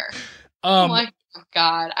aware. Oh my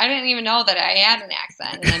God, I didn't even know that I had an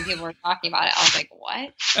accent, and then people were talking about it. I was like,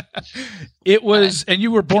 what? It was, and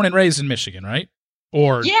you were born and raised in Michigan, right?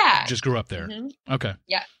 Or just grew up there? Mm-hmm. Okay.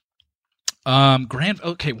 Yeah.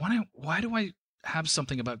 Okay, why do I have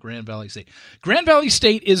something about Grand Valley State? Grand Valley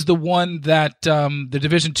State is the one that the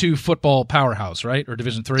Division II football powerhouse, right? Or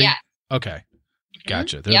Division III? Yeah. Okay.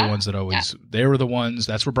 Gotcha. They're the ones that always they were the ones.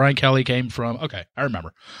 That's where Brian Kelly came from. Okay, I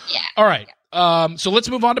remember. Yeah. All right. So let's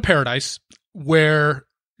move on to Paradise, where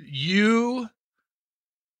you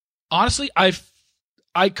honestly,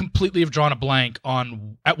 I completely have drawn a blank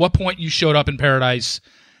on at what point you showed up in Paradise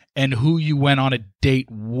and who you went on a date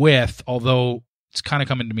with, although it's kind of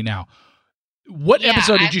coming to me now. What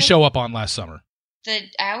episode did you show up on last summer?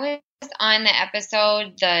 I was on the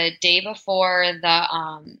episode the day before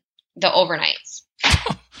the overnights.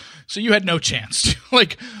 So you had no chance.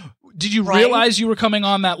 Did you realize you were coming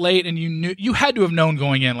on that late, and you had to have known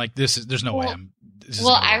going in there's no way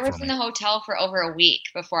I was in the hotel for over a week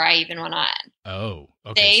before I even went on. Oh,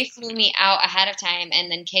 okay. They flew me out ahead of time, and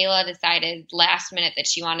then Kayla decided last minute that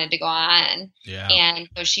she wanted to go on. Yeah. And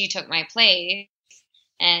so she took my place,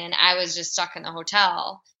 and I was just stuck in the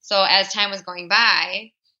hotel. So as time was going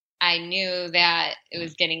by, I knew that it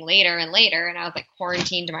was getting later and later, and I was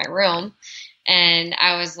quarantined to my room. And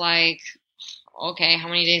I was like, okay, how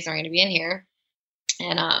many days am I going to be in here?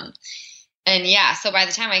 And yeah, so by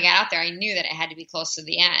the time I got out there, I knew that it had to be close to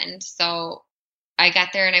the end. So I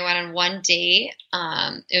got there and I went on one date.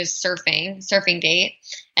 It was surfing date.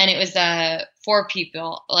 And it was a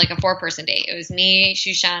 4-person date. It was me,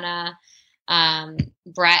 Shoshana,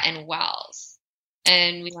 Brett, and Wells.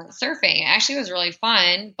 And we went surfing. It actually was really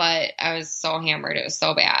fun, but I was so hammered. It was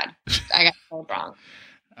so bad. I got so drunk.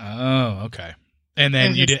 Oh, okay. And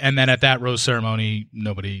then and then at that rose ceremony,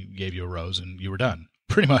 nobody gave you a rose and you were done.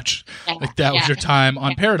 Pretty much. That was your time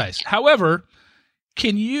on Paradise. However,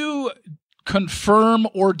 can you confirm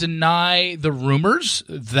or deny the rumors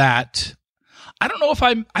that I don't know if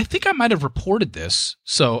I think I might have reported this,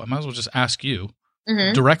 so I might as well just ask you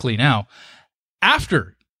directly now.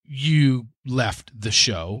 After you left the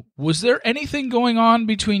show, was there anything going on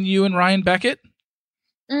between you and Ryan Beckett?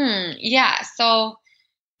 Yeah. So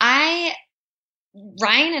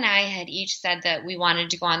Ryan and I had each said that we wanted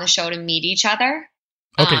to go on the show to meet each other.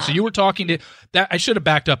 Okay, so you were talking to that. I should have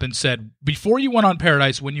backed up and said before you went on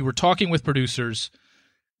Paradise, when you were talking with producers,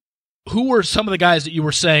 who were some of the guys that you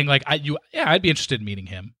were saying I'd be interested in meeting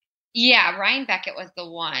him? Yeah, Ryan Beckett was the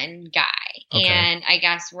one guy, and I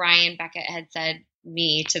guess Ryan Beckett had said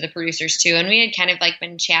me to the producers too, and we had kind of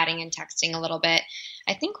been chatting and texting a little bit.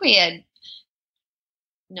 I think we hadn't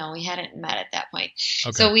met at that point.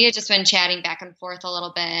 Okay. So we had just been chatting back and forth a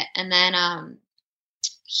little bit, and then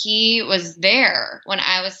he was there when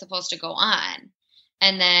I was supposed to go on.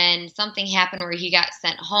 And then something happened where he got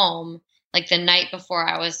sent home the night before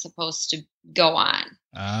I was supposed to go on.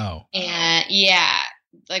 Oh. And yeah,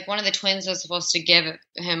 one of the twins was supposed to give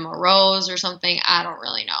him a rose or something. I don't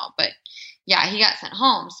really know. But yeah, he got sent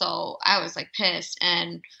home. So I was pissed.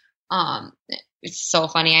 And it's so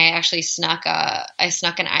funny. I actually snuck an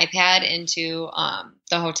iPad into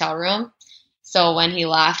the hotel room. So when he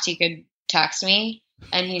left, he could text me.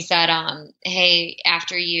 And he said, hey,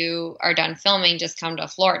 after you are done filming, just come to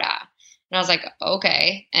Florida. And I was like,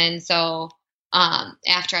 okay. And so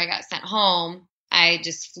after I got sent home, I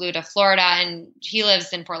just flew to Florida, and he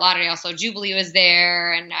lives in Fort Lauderdale. So Jubilee was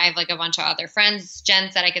there, and I have a bunch of other friends.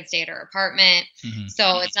 Jen said I could stay at her apartment. Mm-hmm.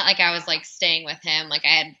 So it's not like I was staying with him. I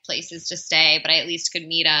had places to stay, but I at least could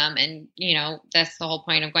meet him. And, that's the whole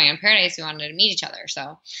point of going on Paradise. We wanted to meet each other.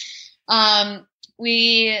 So,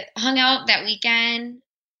 we hung out that weekend,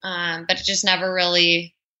 but it just never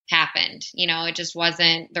really happened. It just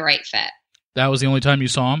wasn't the right fit. That was the only time you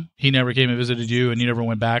saw him? He never came and visited you, and you never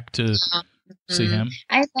went back to see him?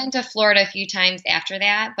 I've been to Florida a few times after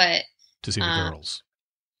that, but to see the girls.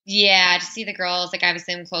 Yeah, to see the girls. Like,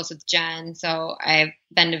 obviously I'm close with Jen, so I've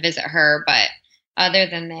been to visit her, but other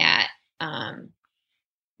than that,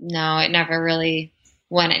 no, it never really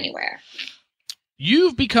went anywhere.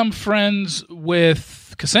 You've become friends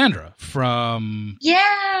with Cassandra from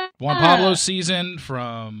Juan Pablo's season,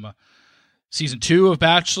 from season 2 of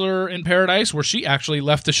Bachelor in Paradise, where she actually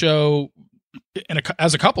left the show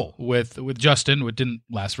as a couple with Justin, which didn't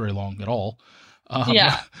last very long at all.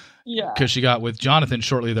 Because she got with Jonathan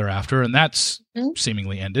shortly thereafter, and that's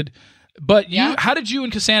seemingly ended. But how did you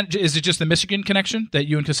and Cassandra, is it just the Michigan connection that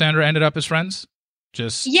you and Cassandra ended up as friends? So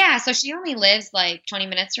she only lives like 20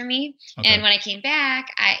 minutes from me. Okay. And when I came back,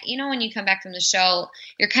 when you come back from the show,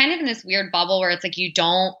 you're kind of in this weird bubble where it's like you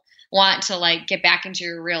don't want to like get back into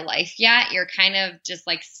your real life yet. You're kind of just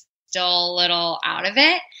like still a little out of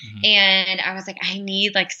it. Mm-hmm. And I was like, I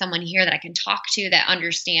need like someone here that I can talk to that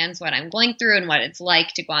understands what I'm going through and what it's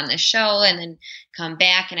like to go on this show and then come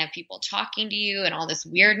back and have people talking to you and all this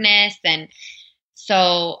weirdness. And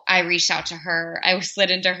so I reached out to her. I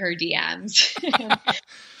slid into her DMs.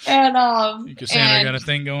 and Cassandra got a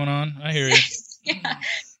thing going on. I hear you. Yeah.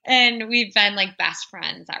 And we've been like best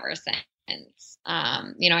friends ever since.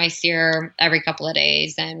 I see her every couple of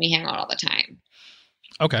days and we hang out all the time.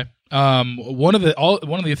 Okay. One of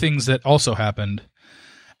the things that also happened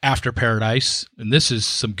after Paradise, and this is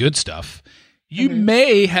some good stuff, you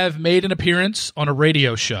may have made an appearance on a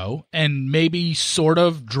radio show and maybe sort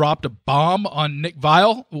of dropped a bomb on Nick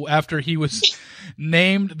Viall after he was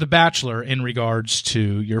named The Bachelor in regards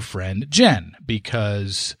to your friend Jen,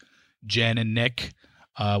 because Jen and Nick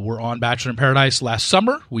were on Bachelor in Paradise last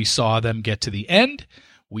summer. We saw them get to the end.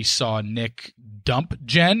 We saw Nick dump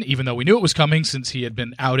Jen, even though we knew it was coming since he had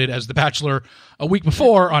been outed as The Bachelor a week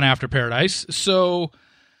before on After Paradise. So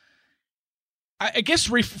I guess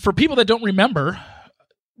for people that don't remember,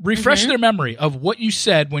 refresh their memory of what you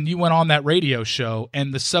said when you went on that radio show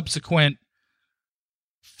and the subsequent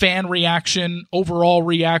fan reaction, overall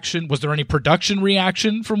reaction. Was there any production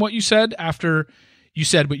reaction from what you said after you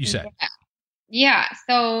said what you said? Yeah.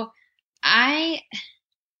 So I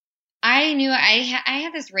knew I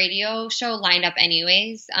had this radio show lined up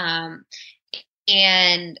anyways. And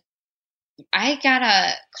I got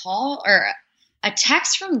a call or a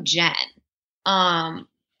text from Jen, on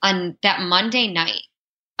that Monday night,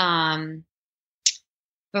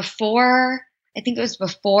 before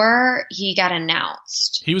he got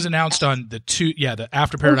announced. He was announced on the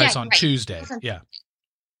After Paradise on Tuesday. Yeah.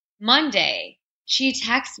 Monday, she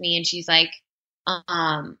texts me and she's like,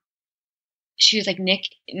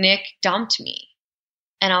 Nick dumped me.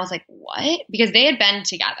 And I was like, what? Because they had been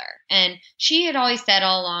together. And she had always said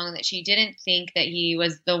all along that she didn't think that he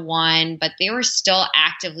was the one, but they were still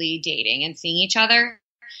actively dating and seeing each other.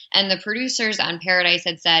 And the producers on Paradise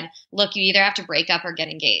had said, look, you either have to break up or get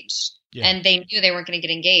engaged. Yeah. And they knew they weren't going to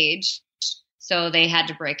get engaged. So they had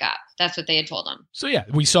to break up. That's what they had told them. So yeah,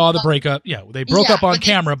 we saw the breakup. Yeah, they broke up on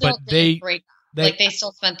camera, but they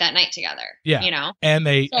still spent that night together. Yeah. And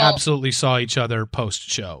they absolutely saw each other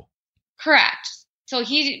post-show. Correct. So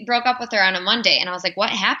he broke up with her on a Monday, and I was like,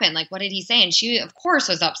 what happened? Like, what did he say? And she, of course,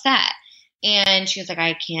 was upset. And she was like,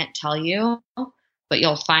 I can't tell you, but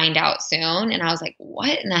you'll find out soon. And I was like,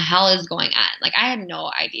 what in the hell is going on? Like, I had no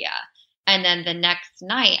idea. And then the next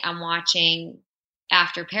night, I'm watching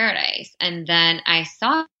After Paradise, and then I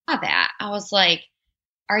saw that. I was like,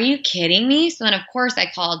 are you kidding me? So then, of course, I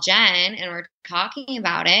called Jen, and we're talking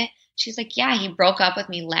about it. She's like, yeah, he broke up with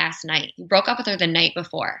me last night. He broke up with her the night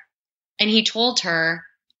before. And he told her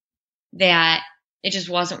that it just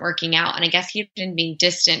wasn't working out. And I guess he'd been being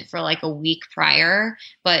distant for like a week prior,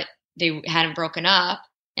 but they hadn't broken up.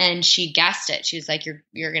 And she guessed it. She was like,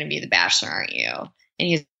 you're going to be the Bachelor, aren't you? And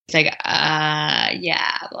he's like,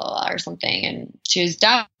 yeah, blah, blah, or something. And she was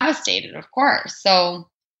devastated, of course. So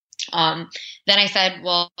then I said,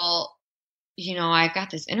 well, I've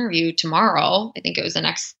got this interview tomorrow. I think it was the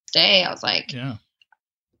next day. I was like, yeah.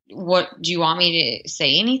 What do you want me to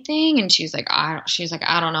say anything? And she's like, I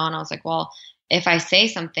don't know. And I was like, well, if I say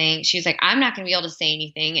something, she's like, I'm not going to be able to say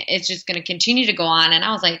anything. It's just going to continue to go on. And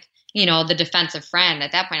I was like, the defensive friend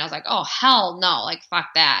at that point, I was like, oh, hell no. Like, fuck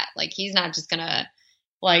that. Like, he's not just going to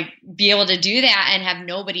like be able to do that and have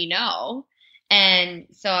nobody know. And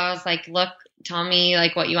so I was like, look, tell me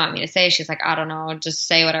like what you want me to say. She's like, I don't know. Just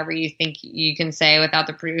say whatever you think you can say without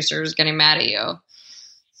the producers getting mad at you.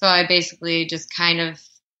 So I basically just kind of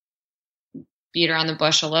beat around the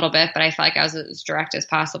bush a little bit, but I felt like I was as direct as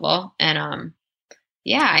possible. And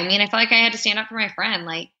Yeah, I mean, I felt like I had to stand up for my friend.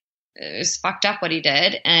 Like, it was fucked up what he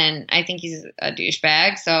did, and I think he's a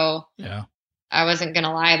douchebag. So Yeah. I wasn't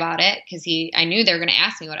gonna lie about it because I knew they were gonna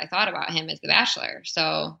ask me what I thought about him as The Bachelor.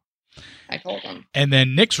 So I told them. And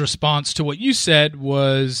then Nick's response to what you said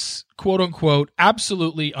was, quote unquote,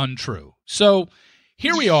 absolutely untrue. So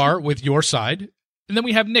here we are with your side, and then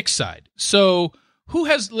we have Nick's side. So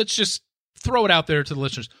let's just throw it out there to the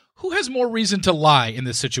listeners. Who has more reason to lie in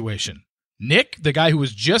this situation? Nick, the guy who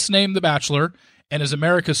was just named The Bachelor and is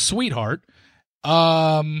America's sweetheart,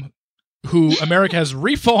 who America has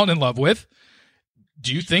re-fallen in love with.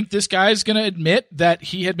 Do you think this guy's going to admit that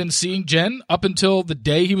he had been seeing Jen up until the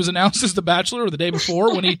day he was announced as The Bachelor, or the day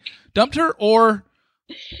before when he dumped her, or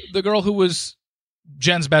the girl who was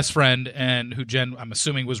Jen's best friend and who Jen, I'm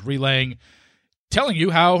assuming, was telling you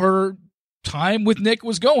how her time with Nick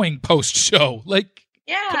was going post-show? Like,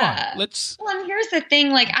 yeah. Come on, let's... Well, and here's the thing.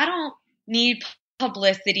 Like, I don't need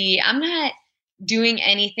publicity. I'm not doing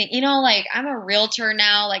anything, like I'm a realtor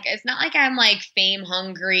now. Like, it's not like I'm like fame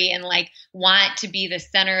hungry and like want to be the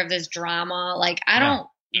center of this drama. Like, I don't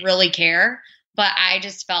really care, but I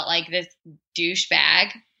just felt like this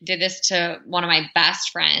douchebag did this to one of my best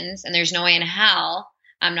friends, and there's no way in hell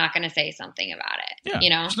I'm not going to say something about it.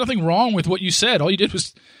 Yeah. There's nothing wrong with what you said. All you did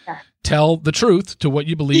was tell the truth to what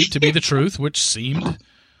you believed to be the truth, which seemed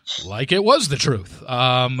like it was the truth.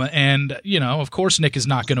 And, of course, Nick is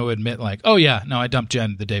not going to admit like, oh, yeah, no, I dumped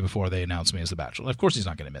Jen the day before they announced me as The Bachelor. Of course, he's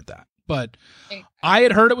not going to admit that. But I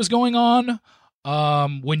had heard it was going on.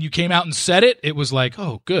 When you came out and said it, it was like,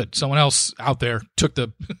 oh, good. Someone else out there took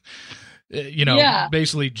the,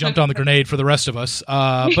 basically jumped on the grenade for the rest of us.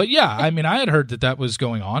 But yeah, I mean, I had heard that was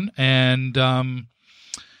going on. And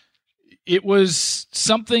it was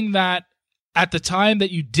something that at the time that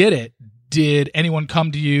you did it, did anyone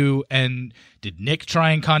come to you, and did Nick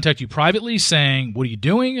try and contact you privately saying, what are you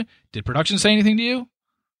doing? Did production say anything to you?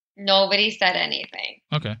 Nobody said anything.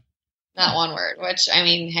 Okay. Not one word, which, I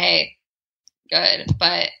mean, hey, good.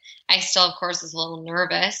 But I still, of course, was a little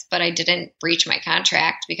nervous, but I didn't breach my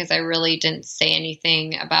contract because I really didn't say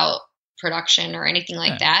anything about production or anything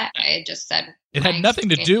like that. I just said it had nothing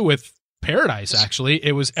to do with Paradise, actually.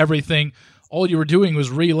 It was everything. All you were doing was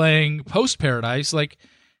relaying post-Paradise. Like,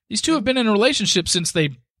 these two have been in a relationship since they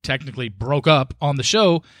technically broke up on the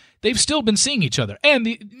show. They've still been seeing each other. And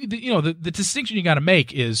the distinction you got to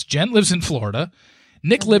make is Jen lives in Florida.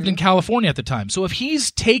 Nick lived in California at the time. So if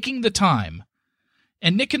he's taking the time,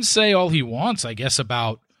 and Nick can say all he wants, I guess,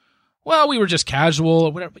 about, well, we were just casual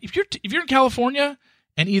or whatever. If you're in California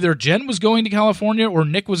and either Jen was going to California or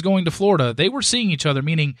Nick was going to Florida, they were seeing each other,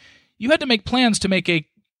 meaning you had to make plans to make a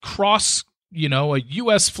cross, a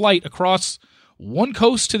U.S. flight across one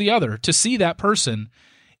coast to the other to see that person.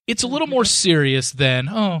 It's a little more serious than,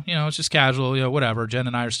 it's just casual, whatever. Jen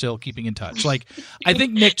and I are still keeping in touch. Like, I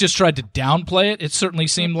think Nick just tried to downplay it. It certainly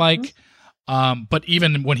seemed like, but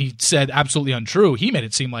even when he said absolutely untrue, he made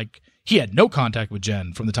it seem like he had no contact with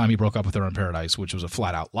Jen from the time he broke up with her on Paradise, which was a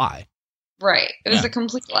flat out lie. Right. It was a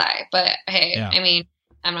complete lie. But hey, I mean,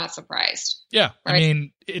 I'm not surprised. Yeah. Right? I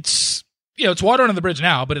mean, it's, it's water under the bridge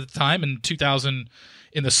now, but at the time in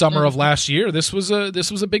in the summer of last year, this was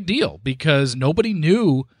a big deal because nobody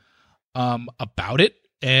knew about it,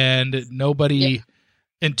 and nobody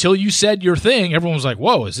until you said your thing, everyone was like,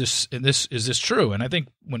 "Whoa, is this true?" And I think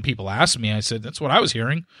when people asked me, I said, "That's what I was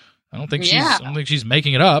hearing. I don't think she's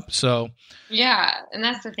making it up." So yeah, and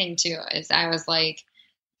that's the thing too is I was like,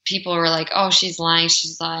 people were like, "Oh, she's lying.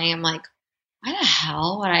 She's lying." I'm like, why the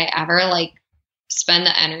hell would I ever like spend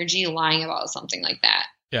the energy lying about something like that?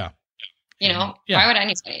 Yeah. Why would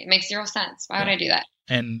anybody? It makes zero sense. Why would I do that?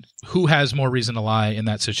 And who has more reason to lie in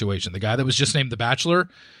that situation? The guy that was just named The Bachelor,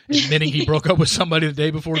 admitting he broke up with somebody the day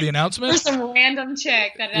before the announcement? Or some random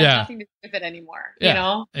chick that has nothing to do with it anymore,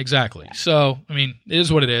 Exactly. So, I mean, it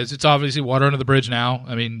is what it is. It's obviously water under the bridge now.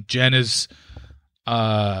 I mean, Jen is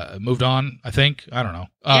moved on, I think. I don't know.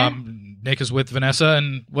 Nick is with Vanessa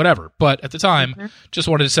and whatever. But at the time, just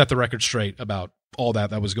wanted to set the record straight about all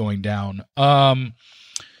that was going down.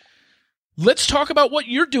 Let's talk about what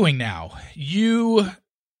you're doing now.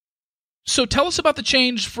 So tell us about the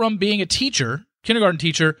change from being a teacher, kindergarten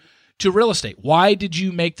teacher, to real estate. Why did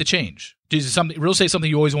you make the change? Is real estate something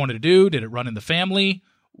you always wanted to do? Did it run in the family?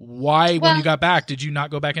 Why, when you got back, did you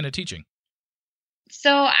not go back into teaching?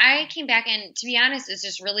 So I came back, and to be honest, it's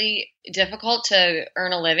just really difficult to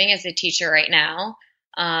earn a living as a teacher right now.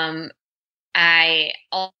 I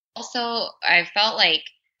felt like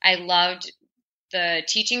I loved the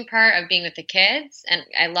teaching part of being with the kids, and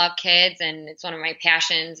I love kids, and it's one of my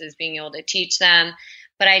passions is being able to teach them.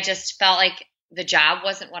 But I just felt like the job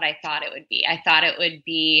wasn't what I thought it would be. I thought it would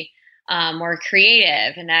be more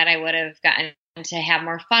creative and that I would have gotten to have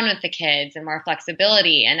more fun with the kids and more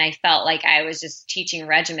flexibility. And I felt like I was just teaching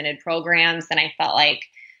regimented programs. And I felt like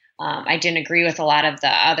I didn't agree with a lot of the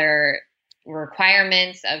other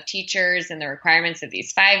requirements of teachers and the requirements of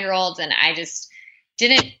these 5-year-olds. And I just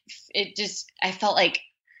I felt like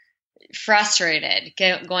frustrated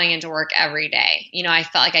going into work every day. I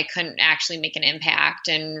felt like I couldn't actually make an impact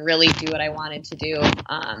and really do what I wanted to do.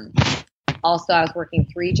 Also, I was working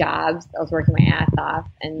 3 jobs. I was working my ass off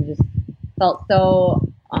and just felt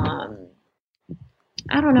so,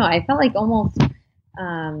 I don't know. I felt like almost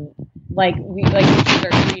like teachers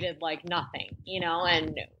are treated like nothing,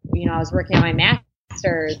 and, I was working on my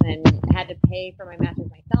master's and had to pay for my master's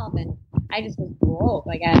myself. And I just was broke.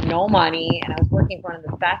 Like I had no money and I was working for one of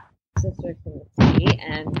the best districts in the city.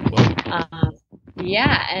 And,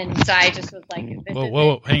 yeah. And so I just was like,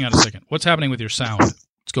 whoa, hang on a second. What's happening with your sound?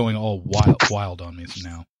 It's going all wild on me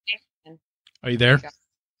now. Are you there?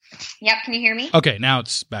 Yep. Can you hear me? Okay. Now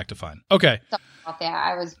it's back to fine. Okay.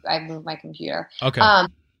 Yeah. I moved my computer. Okay.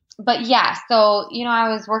 But yeah, so, I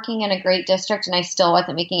was working in a great district and I still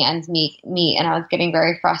wasn't making ends meet and I was getting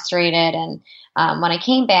very frustrated. And when I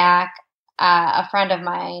came back, a friend of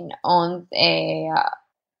mine owns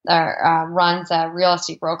runs a real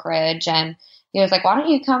estate brokerage, and he was like, why don't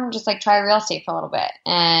you come just like try real estate for a little bit?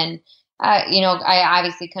 And, I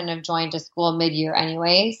obviously couldn't have joined a school mid-year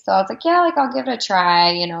anyway. So I was like, yeah, like I'll give it a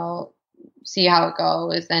try, see how it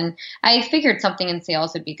goes. And I figured something in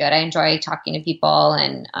sales would be good. I enjoy talking to people.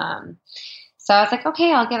 And so I was like,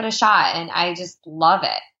 okay, I'll give it a shot. And I just love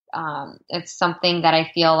it. It's something that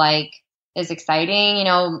I feel like is exciting.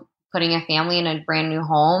 Putting a family in a brand new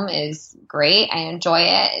home is great. I enjoy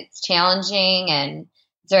it. It's challenging and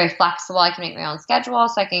it's very flexible. I can make my own schedule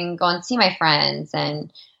so I can go and see my friends.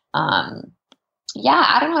 And yeah,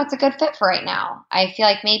 I don't know. It's a good fit for right now. I feel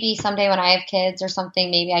like maybe someday when I have kids or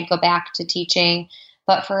something, maybe I'd go back to teaching.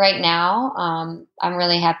 But for right now, I'm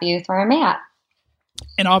really happy with where I'm at.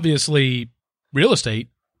 And obviously, real estate,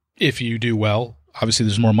 if you do well, obviously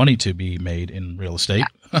there's more money to be made in real estate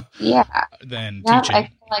than teaching. I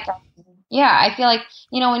feel like,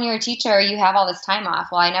 when you're a teacher, you have all this time off.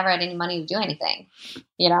 Well, I never had any money to do anything,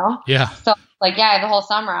 Yeah. So I have the whole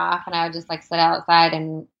summer off and I would just sit outside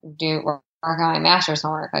and work on my master's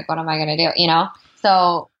homework. Like, what am I going to do?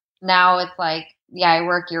 So now it's I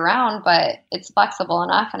work year round, but it's flexible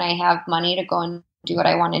enough and I have money to go and do what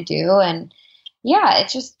I want to do. And yeah,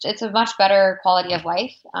 it's a much better quality of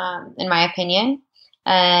life, in my opinion.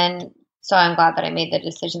 And so I'm glad that I made the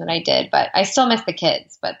decision that I did, but I still miss the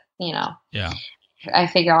kids, but yeah, I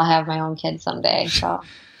figure I'll have my own kids someday. So.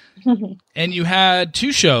 And you had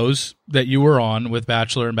 2 shows that you were on with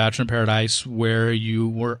Bachelor and Bachelor in Paradise where you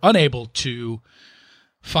were unable to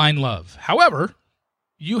find love. However,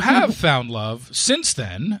 you have found love since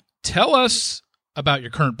then. Tell us about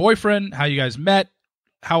your current boyfriend, how you guys met,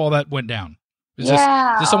 how all that went down. Is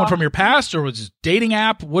this someone from your past or was this dating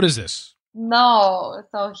app? What is this? No.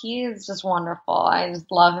 So he is just wonderful. I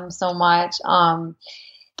just love him so much.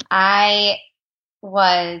 I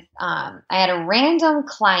had a random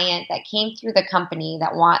client that came through the company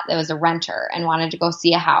that was a renter and wanted to go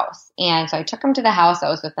see a house. And so I took him to the house that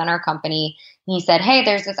was within our company. And he said, hey,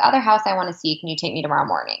 there's this other house I want to see. Can you take me tomorrow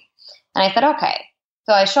morning? And I said, okay.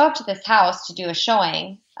 So I show up to this house to do a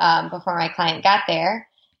showing before my client got there.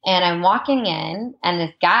 And I'm walking in and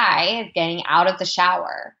this guy is getting out of the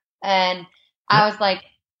shower. And I was like,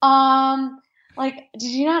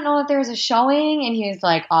 did you not know that there was a showing? And he was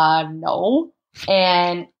like, no.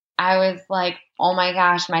 And I was like, oh my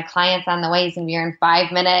gosh, my client's on the way. He's going to be here in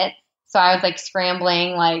 5 minutes. So I was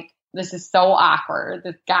scrambling, this is so awkward.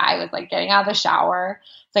 This guy was getting out of the shower.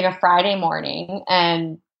 It's a Friday morning.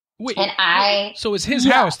 So it's his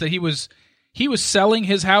house that he was selling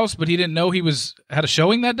his house, but he didn't know had a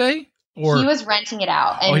showing that day? Or he was renting it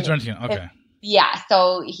out. He's renting it. Okay.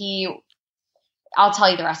 So I'll tell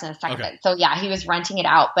you the rest in a second. Okay. So he was renting it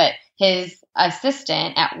out, but his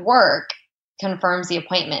assistant at work confirms the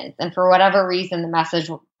appointments. And for whatever reason, the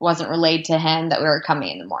message wasn't relayed to him that we were coming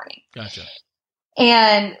in the morning. Gotcha.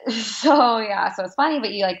 And so it's funny,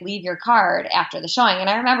 but you leave your card after the showing.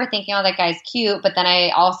 And I remember thinking, oh, that guy's cute. But then I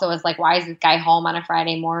also was like, why is this guy home on a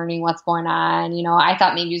Friday morning? What's going on? I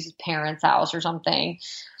thought maybe it was his parents' house or something.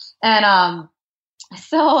 And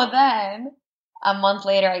so then a month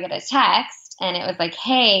later, I get a text and it was like,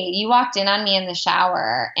 hey, you walked in on me in the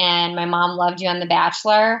shower and my mom loved you on The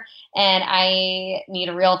Bachelor and I need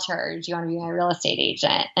a realtor. Do you want to be my real estate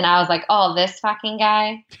agent? And I was like, oh, this fucking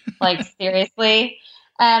guy? Seriously?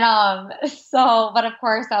 But of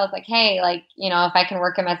course I was like, hey, like, if I can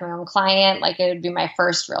work him as my own client, like it would be my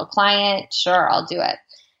first real client. Sure. I'll do it.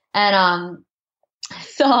 And,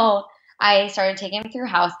 so I started taking him through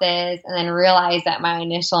houses and then realized that my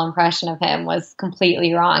initial impression of him was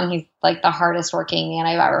completely wrong. He's like the hardest working man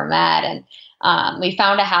I've ever met. And, we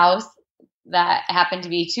found a house that happened to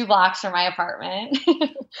be 2 blocks from my apartment.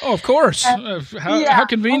 Oh, of course. How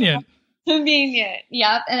convenient. Convenient.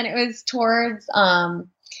 Yep. And it was towards the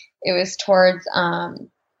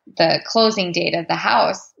closing date of the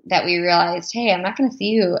house that we realized, hey, I'm not going to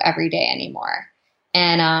see you every day anymore.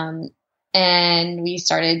 And we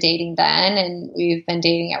started dating then, and we've been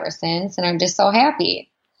dating ever since, and I'm just so happy.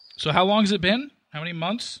 So how long has it been? How many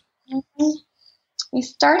months? We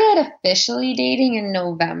started officially dating in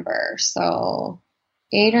November, so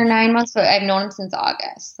 8 or 9 months, but I've known him since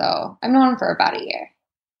August, so I've known him for about a year.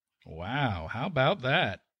 Wow, how about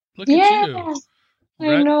that? Look at you.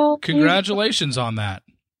 I know. Congratulations on that.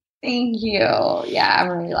 Thank you. Yeah, I'm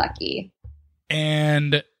really lucky.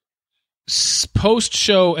 And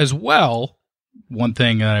post-show as well, one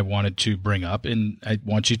thing that I wanted to bring up, and I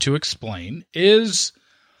want you to explain, is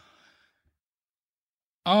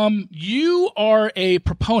you are a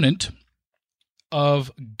proponent of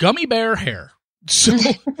gummy bear hair. So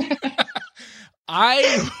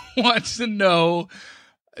I want to know,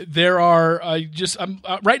 there are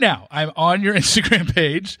right now I'm on your Instagram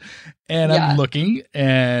page and I'm looking,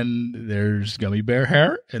 and there's gummy bear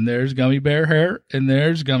hair, and there's gummy bear hair, and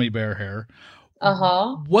there's gummy bear hair.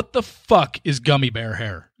 What the fuck is gummy bear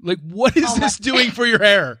hair? Like, what is this doing for your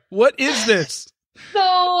hair? What is this?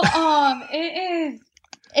 So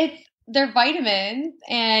they're vitamins,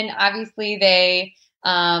 and obviously they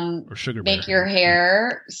or sugar make your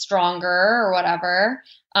hair stronger or whatever.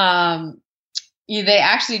 They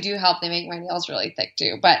actually do help. They make my nails really thick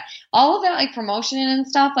too. But all of that, like promotion and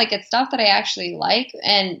stuff, like it's stuff that I actually like.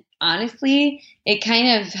 And honestly, it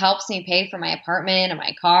kind of helps me pay for my apartment and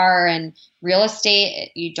my car and real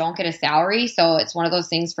estate. You don't get a salary. So it's one of those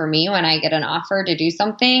things for me when I get an offer to do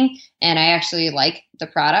something and I actually like the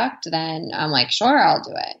product, then I'm like, sure, I'll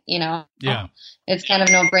do it. Yeah. It's kind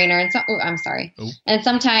of no brainer. And I'm sorry. Ooh. And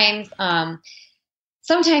sometimes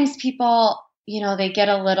people, they get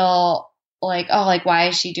a little like, oh, like, why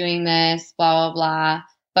is she doing this? Blah, blah, blah.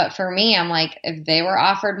 But for me, I'm like, if they were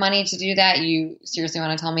offered money to do that, you seriously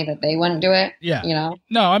want to tell me that they wouldn't do it? Yeah.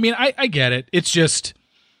 No, I mean, I get it. It's just,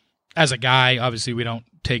 as a guy, obviously we don't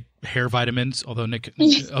take hair vitamins, although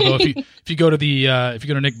if you go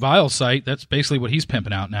to Nick Vile's site, that's basically what he's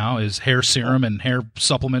pimping out now is hair serum and hair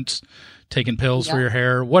supplements, taking pills for your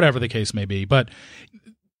hair, whatever the case may be. But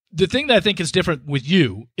the thing that I think is different with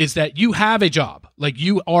you is that you have a job. Like,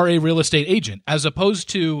 you are a real estate agent, as opposed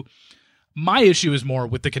to my issue is more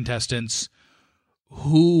with the contestants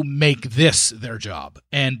who make this their job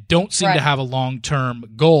and don't seem to have a long-term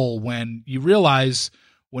goal. When you realize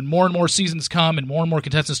when more and more seasons come and more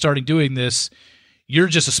contestants starting doing this, you're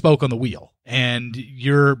just a spoke on the wheel, and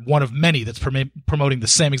you're one of many that's promoting the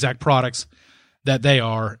same exact products that they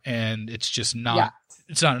are. And it's just not,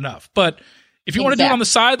 it's not enough. But if you want to do it on the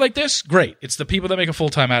side like this, great. It's the people that make a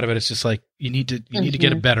full-time out of it. It's just like, you need to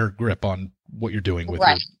get a better grip on what you're doing with your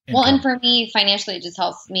income. Well, and for me, financially, it just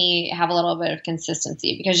helps me have a little bit of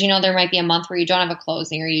consistency, because, there might be a month where you don't have a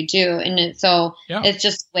closing or you do. And it's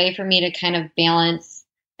just a way for me to kind of balance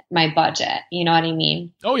my budget. You know what I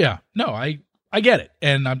mean? Oh yeah. No, I get it.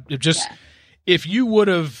 And I'm just, if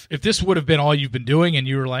this would have been all you've been doing and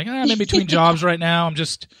you were like, I'm in between jobs right now, I'm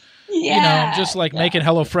just, I'm just like making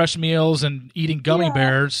HelloFresh meals and eating gummy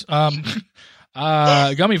bears,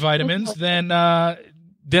 gummy vitamins, then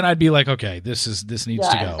I'd be like, okay, this needs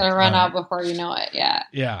to go. It's gonna run out before you know it. Yeah.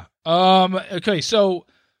 Yeah. Okay. So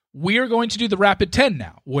we are going to do the Rapid 10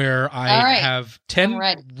 now, where I have 10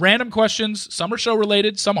 random questions. Some are show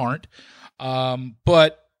related, some aren't.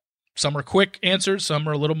 But some are quick answers, some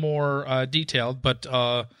are a little more detailed. But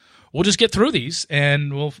we'll just get through these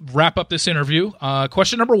and we'll wrap up this interview.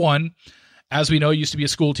 Question number 1, as we know, you used to be a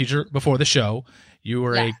school teacher before the show. You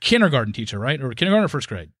were a kindergarten teacher, right? Or kindergarten or first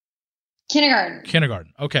grade?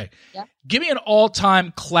 Kindergarten. Okay. Yeah. Give me an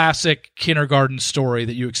all-time classic kindergarten story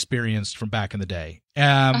that you experienced from back in the day.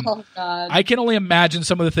 Oh God. I can only imagine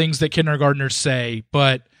some of the things that kindergartners say,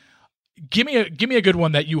 but give me a good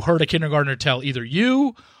one that you heard a kindergartner tell either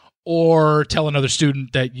you or tell another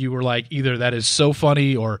student that you were like, either that is so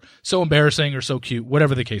funny or so embarrassing or so cute,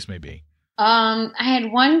 whatever the case may be. I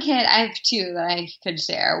had one kid. I have 2 that I could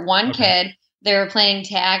share. One kid, they were playing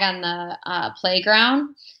tag on the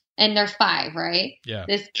playground. And they're 5, right? Yeah.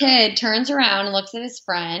 This kid turns around and looks at his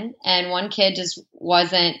friend, and one kid just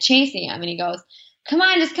wasn't chasing him. And he goes, come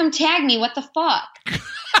on, just come tag me. What the fuck?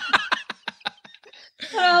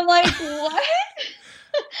 And I'm like, what?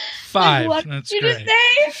 5. Like, what That's did you great.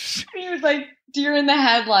 just say? He was like, deer in the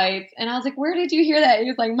headlights. And I was like, where did you hear that? He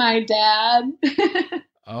was like, my dad.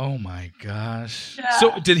 Oh my gosh. Yeah.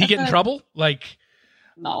 So did he get in trouble? Like,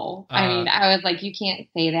 no. I mean, I was like, you can't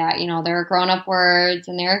say that. You know, there are grown-up words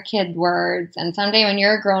and there are kid words. And someday when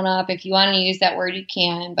you're a grown-up, if you want to use that word, you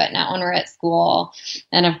can, but not when we're at school.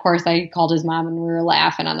 And of course, I called his mom and we were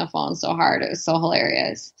laughing on the phone so hard. It was so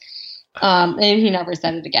hilarious. And he never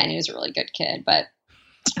said it again. He was a really good kid, but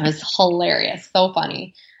it was hilarious. So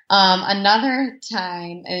funny. Another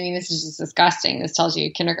time, I mean, this is just disgusting. This tells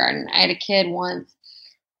you kindergarten. I had a kid once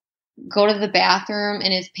go to the bathroom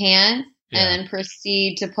in his pants and then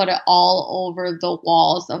proceed to put it all over the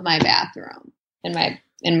walls of my bathroom in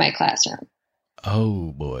my classroom.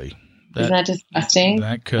 oh boy. Isn't that disgusting?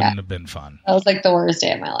 That couldn't have been fun. That was like the worst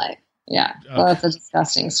day of my life. Yeah. Okay. Well, that's a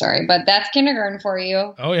disgusting story, but that's kindergarten for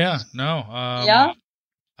you. Oh yeah. No. Yeah.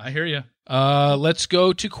 I hear you. Let's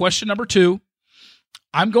go to question number 2.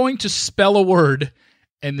 I'm going to spell a word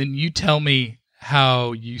and then you tell me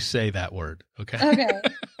how you say that word. Okay. Okay.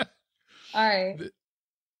 All right.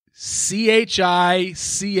 CHICAGO.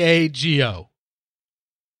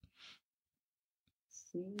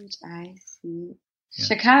 CHIC.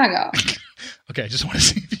 Chicago. Okay, I just want to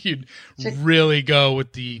see if you'd really go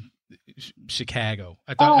with the Chicago.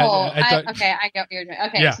 I I thought. get what you're doing.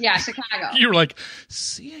 Okay, yeah, Chicago. You were like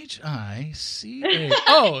CHICA.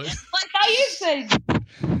 Oh, I thought you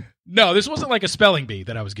said. no, this wasn't like a spelling bee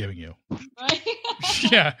that I was giving you. Right?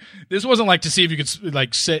 Yeah, this wasn't like to see if you could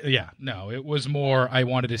like say. Yeah, no, it was more. I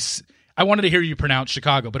wanted to hear you pronounce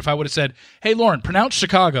Chicago. But if I would have said, "Hey, Lauren, pronounce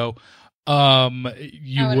Chicago," you I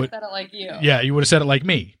would have said it like you. Yeah, you would have said it like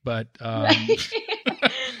me, but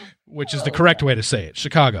which is the correct way to say it.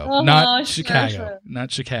 Chicago, not Chicago, sure.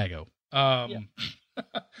 not Chicago.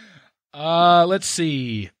 Let's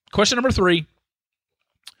see. Question number 3.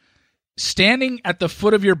 Standing at the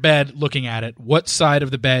foot of your bed looking at it, what side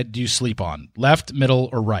of the bed do you sleep on? Left, middle,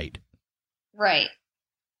 or right? Right.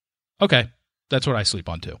 Okay. That's what I sleep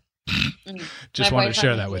on too. Just My wanted to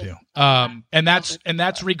share that boyfriend with you. And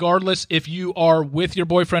that's regardless if you are with your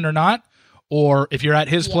boyfriend or not, or if you're at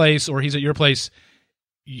his place or he's at your place.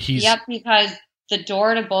 Yep, because the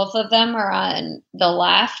door to both of them are on the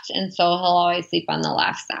left, and so he'll always sleep on the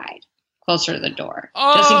left side, closer to the door.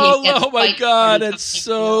 Oh my God, it's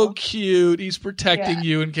so cute. He's protecting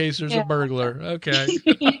you in case there's a burglar. Okay.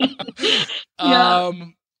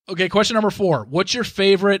 Okay, question number 4. What's your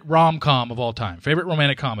favorite rom-com of all time? Favorite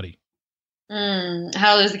romantic comedy? How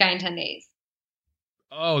to Lose a Guy in 10 Days.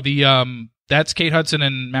 Oh, that's Kate Hudson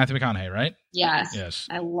and Matthew McConaughey, right? Yes.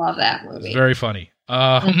 I love that movie. It's very funny.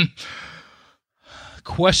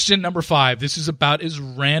 Question number 5. This is about as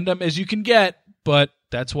random as you can get, but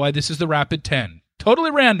that's why this is the Rapid 10.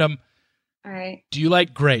 Totally random. All right. Do you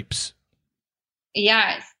like grapes?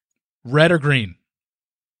 Yes. Red or green?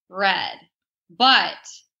 Red. But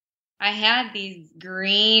I had these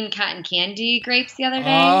green cotton candy grapes the other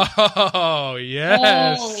day. Oh,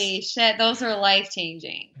 yes. Holy shit. Those are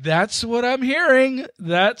life-changing. That's what I'm hearing.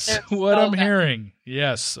 Hearing.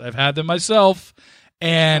 Yes, I've had them myself.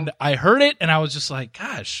 And I heard it, and I was just like,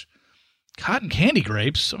 gosh, cotton candy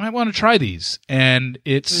grapes, I might want to try these. And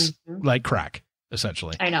it's like crack,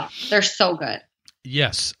 essentially. I know. They're so good.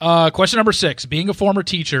 Yes. Question number 6. Being a former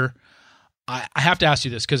teacher, I have to ask you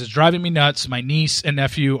this because it's driving me nuts. My niece and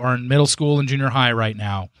nephew are in middle school and junior high right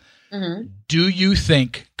now. Mm-hmm. Do you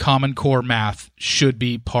think Common Core math should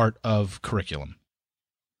be part of curriculum?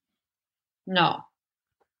 No.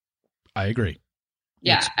 I agree.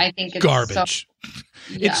 Yeah, it's I think it's garbage.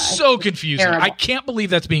 It's so confusing. Terrible. I can't believe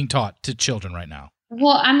that's being taught to children right now.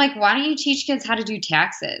 Well, I'm like, why don't you teach kids how to do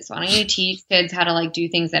taxes? Why don't you teach kids how to do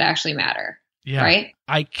things that actually matter? Yeah. Right?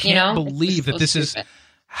 I can't believe that this is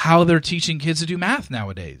how they're teaching kids to do math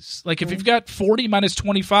nowadays. Like if you've got 40 minus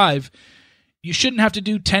 25, you shouldn't have to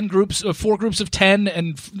do 4 groups of 10.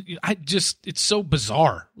 And it's so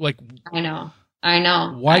bizarre. Like, I know.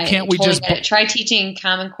 Why can't we just try teaching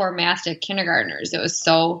Common Core math to kindergartners? It was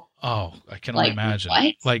so. Oh, I can only imagine.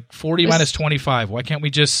 What? Like 40 minus 25. Why can't we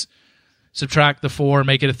just subtract the 4,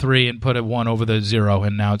 make it a 3, and put a 1 over the 0,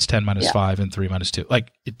 and now it's 10 minus 5 and 3 minus 2.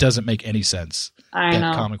 Like, it doesn't make any sense. I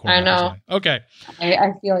know. Okay.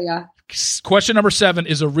 I feel ya. Question number 7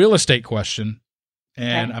 is a real estate question,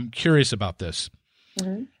 and I'm curious about this.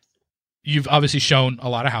 Mm-hmm. You've obviously shown a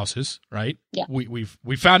lot of houses, right? Yeah. We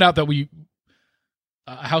found out that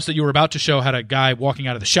a house that you were about to show had a guy walking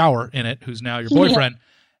out of the shower in it, who's now your boyfriend. Yeah.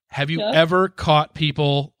 Have you ever caught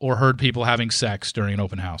people or heard people having sex during an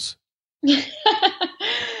open house?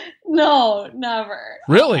 No, never.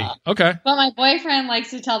 Really? Okay. But my boyfriend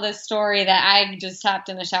likes to tell this story that I just tapped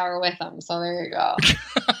in the shower with him. So there you go.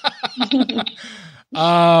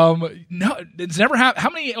 No, it's never happened. How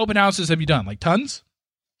many open houses have you done? Like tons?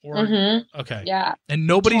 Or, Okay. Yeah. And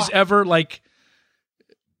nobody's ever like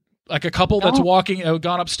a couple that's walking,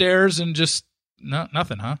 gone upstairs and just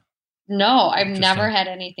nothing, huh? No, I've never had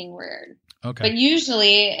anything weird. Okay. But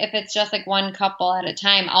usually if it's just like one couple at a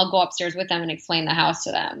time, I'll go upstairs with them and explain the house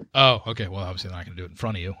to them. Oh, okay. Well, obviously they're not going to do it in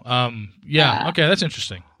front of you. Yeah. Okay. That's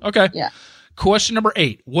interesting. Okay. Yeah. Question number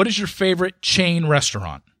 8. What is your favorite chain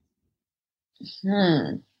restaurant?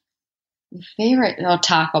 Favorite? No,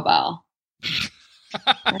 Taco Bell.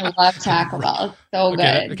 I love Taco Bell. It's so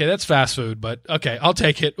good. Okay, that's fast food, but okay, I'll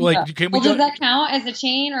take it. Like, can we does that count as a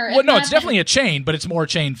chain? Or well, no, it's definitely a chain, but it's more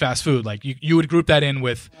chain fast food. Like you would group that in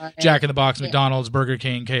with Jack in the Box, McDonald's, Burger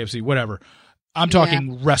King, KFC, whatever. I'm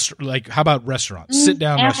talking restaurant. Like, how about restaurants? Sit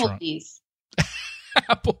down restaurant. Applebee's.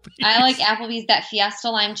 Applebee's. I like Applebee's. That Fiesta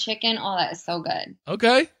lime chicken. Oh, that is so good.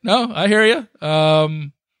 Okay, no, I hear you.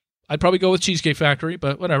 I'd probably go with Cheesecake Factory,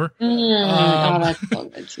 but whatever. Oh, that's so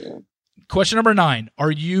good too. Question number 9.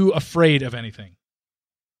 Are you afraid of anything?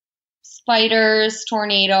 Spiders,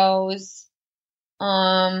 tornadoes,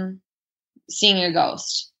 seeing a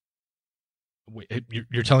ghost. Wait,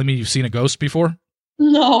 you're telling me you've seen a ghost before?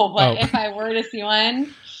 No, but if I were to see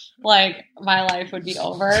one, like, my life would be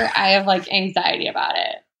over. I have, like, anxiety about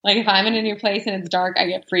it. Like, if I'm in a new place and it's dark, I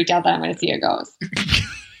get freaked out that I'm going to see a ghost.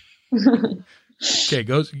 Okay,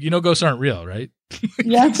 ghosts. You know ghosts aren't real, right?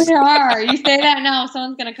 Yes, they are. You say that now,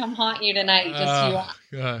 someone's going to come haunt you tonight.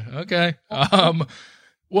 Okay.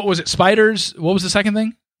 What was it? Spiders? What was the second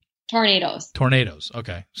thing? Tornadoes.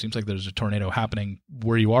 Okay. Seems like there's a tornado happening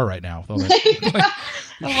where you are right now. I'm looking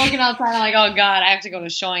outside. I'm like, oh God, I have to go to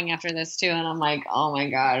showing after this too. And I'm like, oh my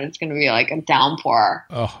God, it's going to be like a downpour.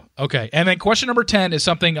 Oh, okay. And then question number 10 is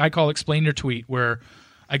something I call explain your tweet, where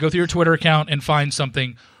I go through your Twitter account and find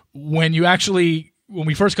something when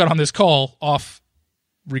we first got on this call off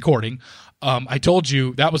recording, I told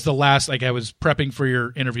you that was the last, like, I was prepping for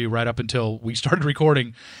your interview right up until we started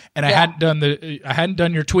recording, and I hadn't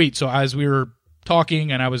done your tweet. So as we were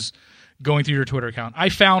talking and I was going through your Twitter account, I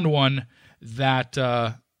found one that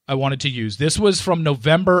I wanted to use. This was from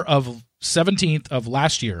November 17th of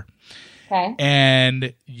last year. Okay.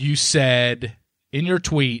 And you said in your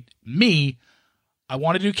tweet, I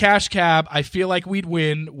want to do Cash Cab. I feel like we'd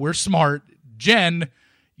win. We're smart. Jen,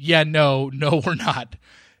 yeah, no, we're not.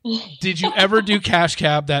 Did you ever do Cash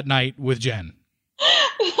Cab that night with Jen?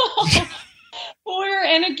 We were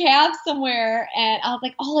in a cab somewhere, and I was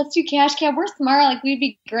like, oh, let's do Cash Cab. We're smart. Like, we'd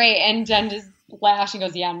be great. And Jen just laughed and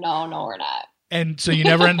goes, yeah, no, we're not. And so you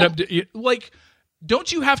never end up, like, don't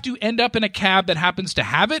you have to end up in a cab that happens to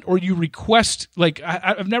have it, or you request, like,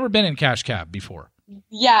 I've never been in Cash Cab before.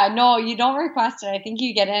 Yeah, no, you don't request it. I think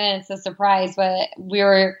you get in and it's a surprise, but we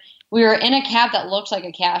were in a cab that looked like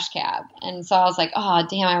a Cash Cab. And so I was like, oh,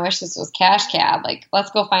 damn, I wish this was Cash Cab. Like, let's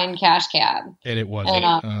go find Cash Cab. And it wasn't.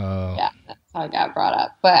 Yeah, that's how it got brought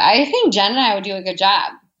up. But I think Jen and I would do a good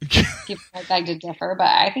job. People might beg to differ, but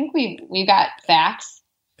I think we've got facts.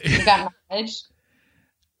 We've got knowledge.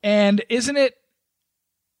 And isn't it,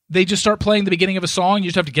 they just start playing the beginning of a song, you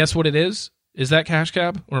just have to guess what it is? Is that Cash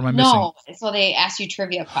Cab, or am I missing? No, so they ask you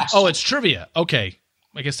trivia questions. Oh, it's trivia. Okay.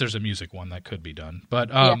 I guess there's a music one that could be done. But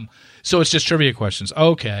so it's just trivia questions.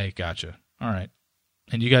 Okay, gotcha. All right.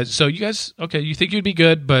 And you guys, okay, you think you'd be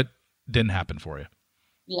good, but didn't happen for you.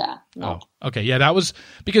 Yeah. No. Oh, okay. Yeah, that was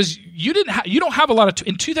because you don't have a lot of,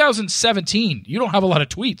 in 2017, you don't have a lot of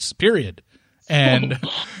tweets, period. And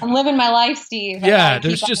I'm living my life, Steve. Yeah,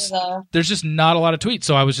 there's just not a lot of tweets.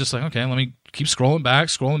 So I was just like, okay, let me keep scrolling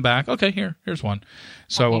back. Okay, here's one.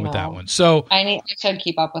 So I went with that one. So I should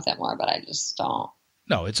keep up with it more, but I just don't.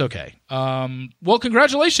 No, it's okay. Well,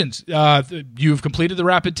 congratulations. You've completed the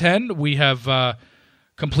Rapid 10. We have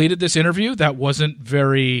completed this interview. That wasn't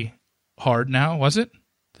very hard now, was it?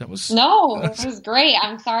 No, it was great.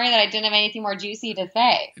 I'm sorry that I didn't have anything more juicy to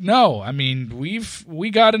say. No, I mean, we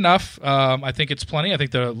got enough. I think it's plenty. I think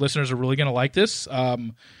the listeners are really going to like this.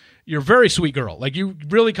 You're a very sweet girl. Like, you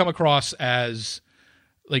really come across as,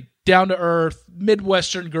 like, down-to-earth,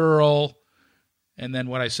 Midwestern girl. And then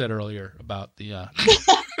what I said earlier about the,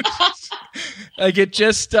 like, it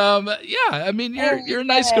just, I mean, you're a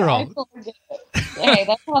nice girl. Hey,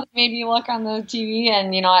 that's what made you look on the TV,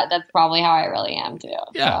 and you know what? That's probably how I really am too.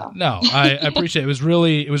 Yeah, so. No, I appreciate it.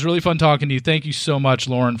 It was really fun talking to you. Thank you so much,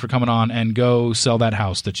 Lauren, for coming on, and go sell that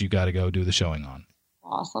house that you got to go do the showing on.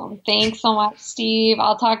 Awesome. Thanks so much, Steve.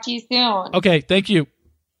 I'll talk to you soon. Okay, thank you.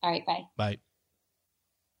 All right, bye. Bye.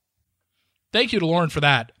 thank you to Lauren for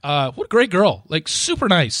that. What a great girl. Like, super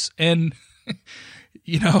nice. And,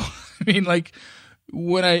 you know, I mean, like,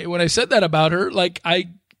 when I said that about her, like,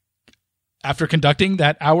 after conducting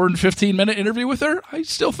that hour and 15-minute interview with her, I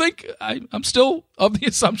still think I'm still of the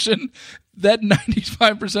assumption that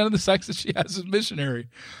 95% of the sex that she has is missionary.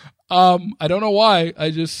 I don't know why.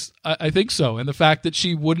 I think so. And the fact that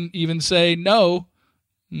she wouldn't even say no,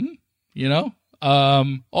 you know,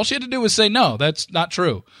 all she had to do was say no. That's not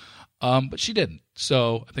true. But she didn't.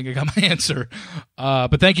 So I think I got my answer.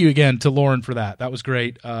 But thank you again to Lauren for that. That was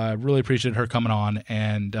great. Really appreciated her coming on.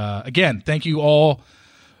 And again, thank you all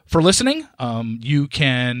for listening. You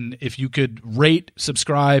can, if you could rate,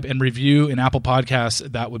 subscribe, and review in Apple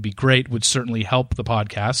Podcasts, that would be great. Would certainly help the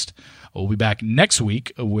podcast. We'll be back next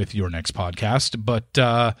week with your next podcast.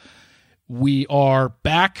 But we are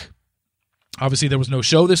back. Obviously, there was no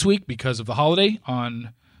show this week because of the holiday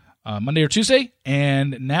on Monday or Tuesday.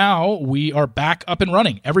 And now we are back up and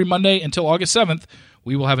running. Every Monday until August 7th,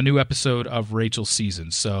 we will have a new episode of Rachel's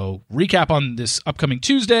Season. So recap on this upcoming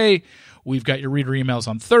Tuesday. We've got your reader emails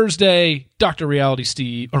on Thursday, reader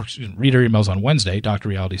emails on Wednesday, Dr.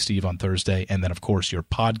 Reality Steve on Thursday, and then, of course, your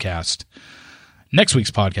podcast. Next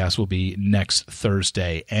week's podcast will be next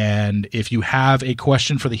Thursday. And if you have a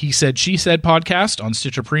question for the He Said, She Said podcast on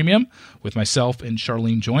Stitcher Premium with myself and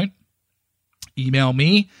Charlene Joint, email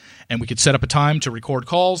me, and we could set up a time to record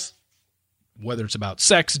calls, whether it's about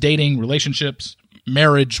sex, dating, relationships,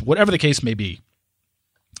 marriage, whatever the case may be.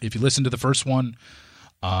 If you listened to the first one,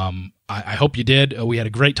 I hope you did. We had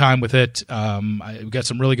a great time with it. We got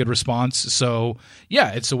some really good response. So,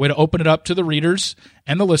 yeah, it's a way to open it up to the readers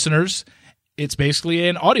and the listeners. It's basically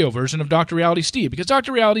an audio version of Dr. Reality Steve, because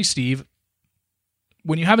Dr. Reality Steve,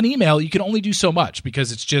 when you have an email, you can only do so much,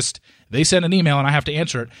 because it's just they send an email and I have to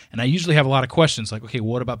answer it. And I usually have a lot of questions like, okay,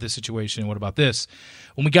 what about this situation? What about this?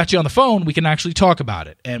 When we got you on the phone, we can actually talk about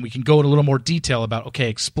it, and we can go into a little more detail about, okay,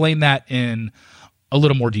 explain that in a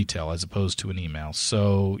little more detail as opposed to an email.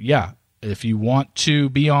 So, yeah, if you want to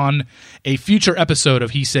be on a future episode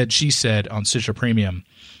of He Said, She Said on Stitcher Premium,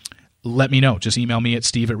 let me know. Just email me at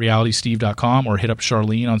steve@realitysteve.com or hit up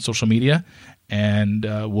Charlene on social media, and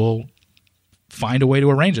we'll find a way to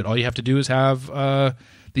arrange it. All you have to do is have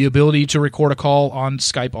the ability to record a call on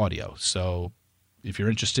Skype audio. So if you're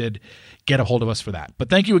interested, get a hold of us for that. But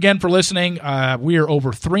thank you again for listening. We are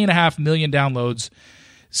over 3.5 million downloads,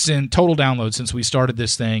 total downloads since we started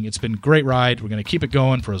this thing. It's been a great ride. We're going to keep it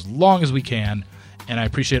going for as long as we can. And I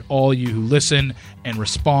appreciate all you who listen and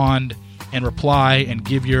respond and reply and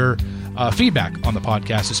give your feedback on the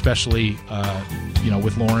podcast, especially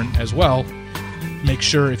with Lauren as well. Make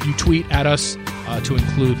sure if you tweet at us to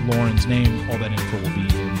include Lauren's name, all that info will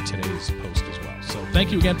be in today's post as well. So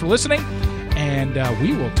thank you again for listening, and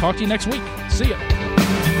we will talk to you next week. See ya.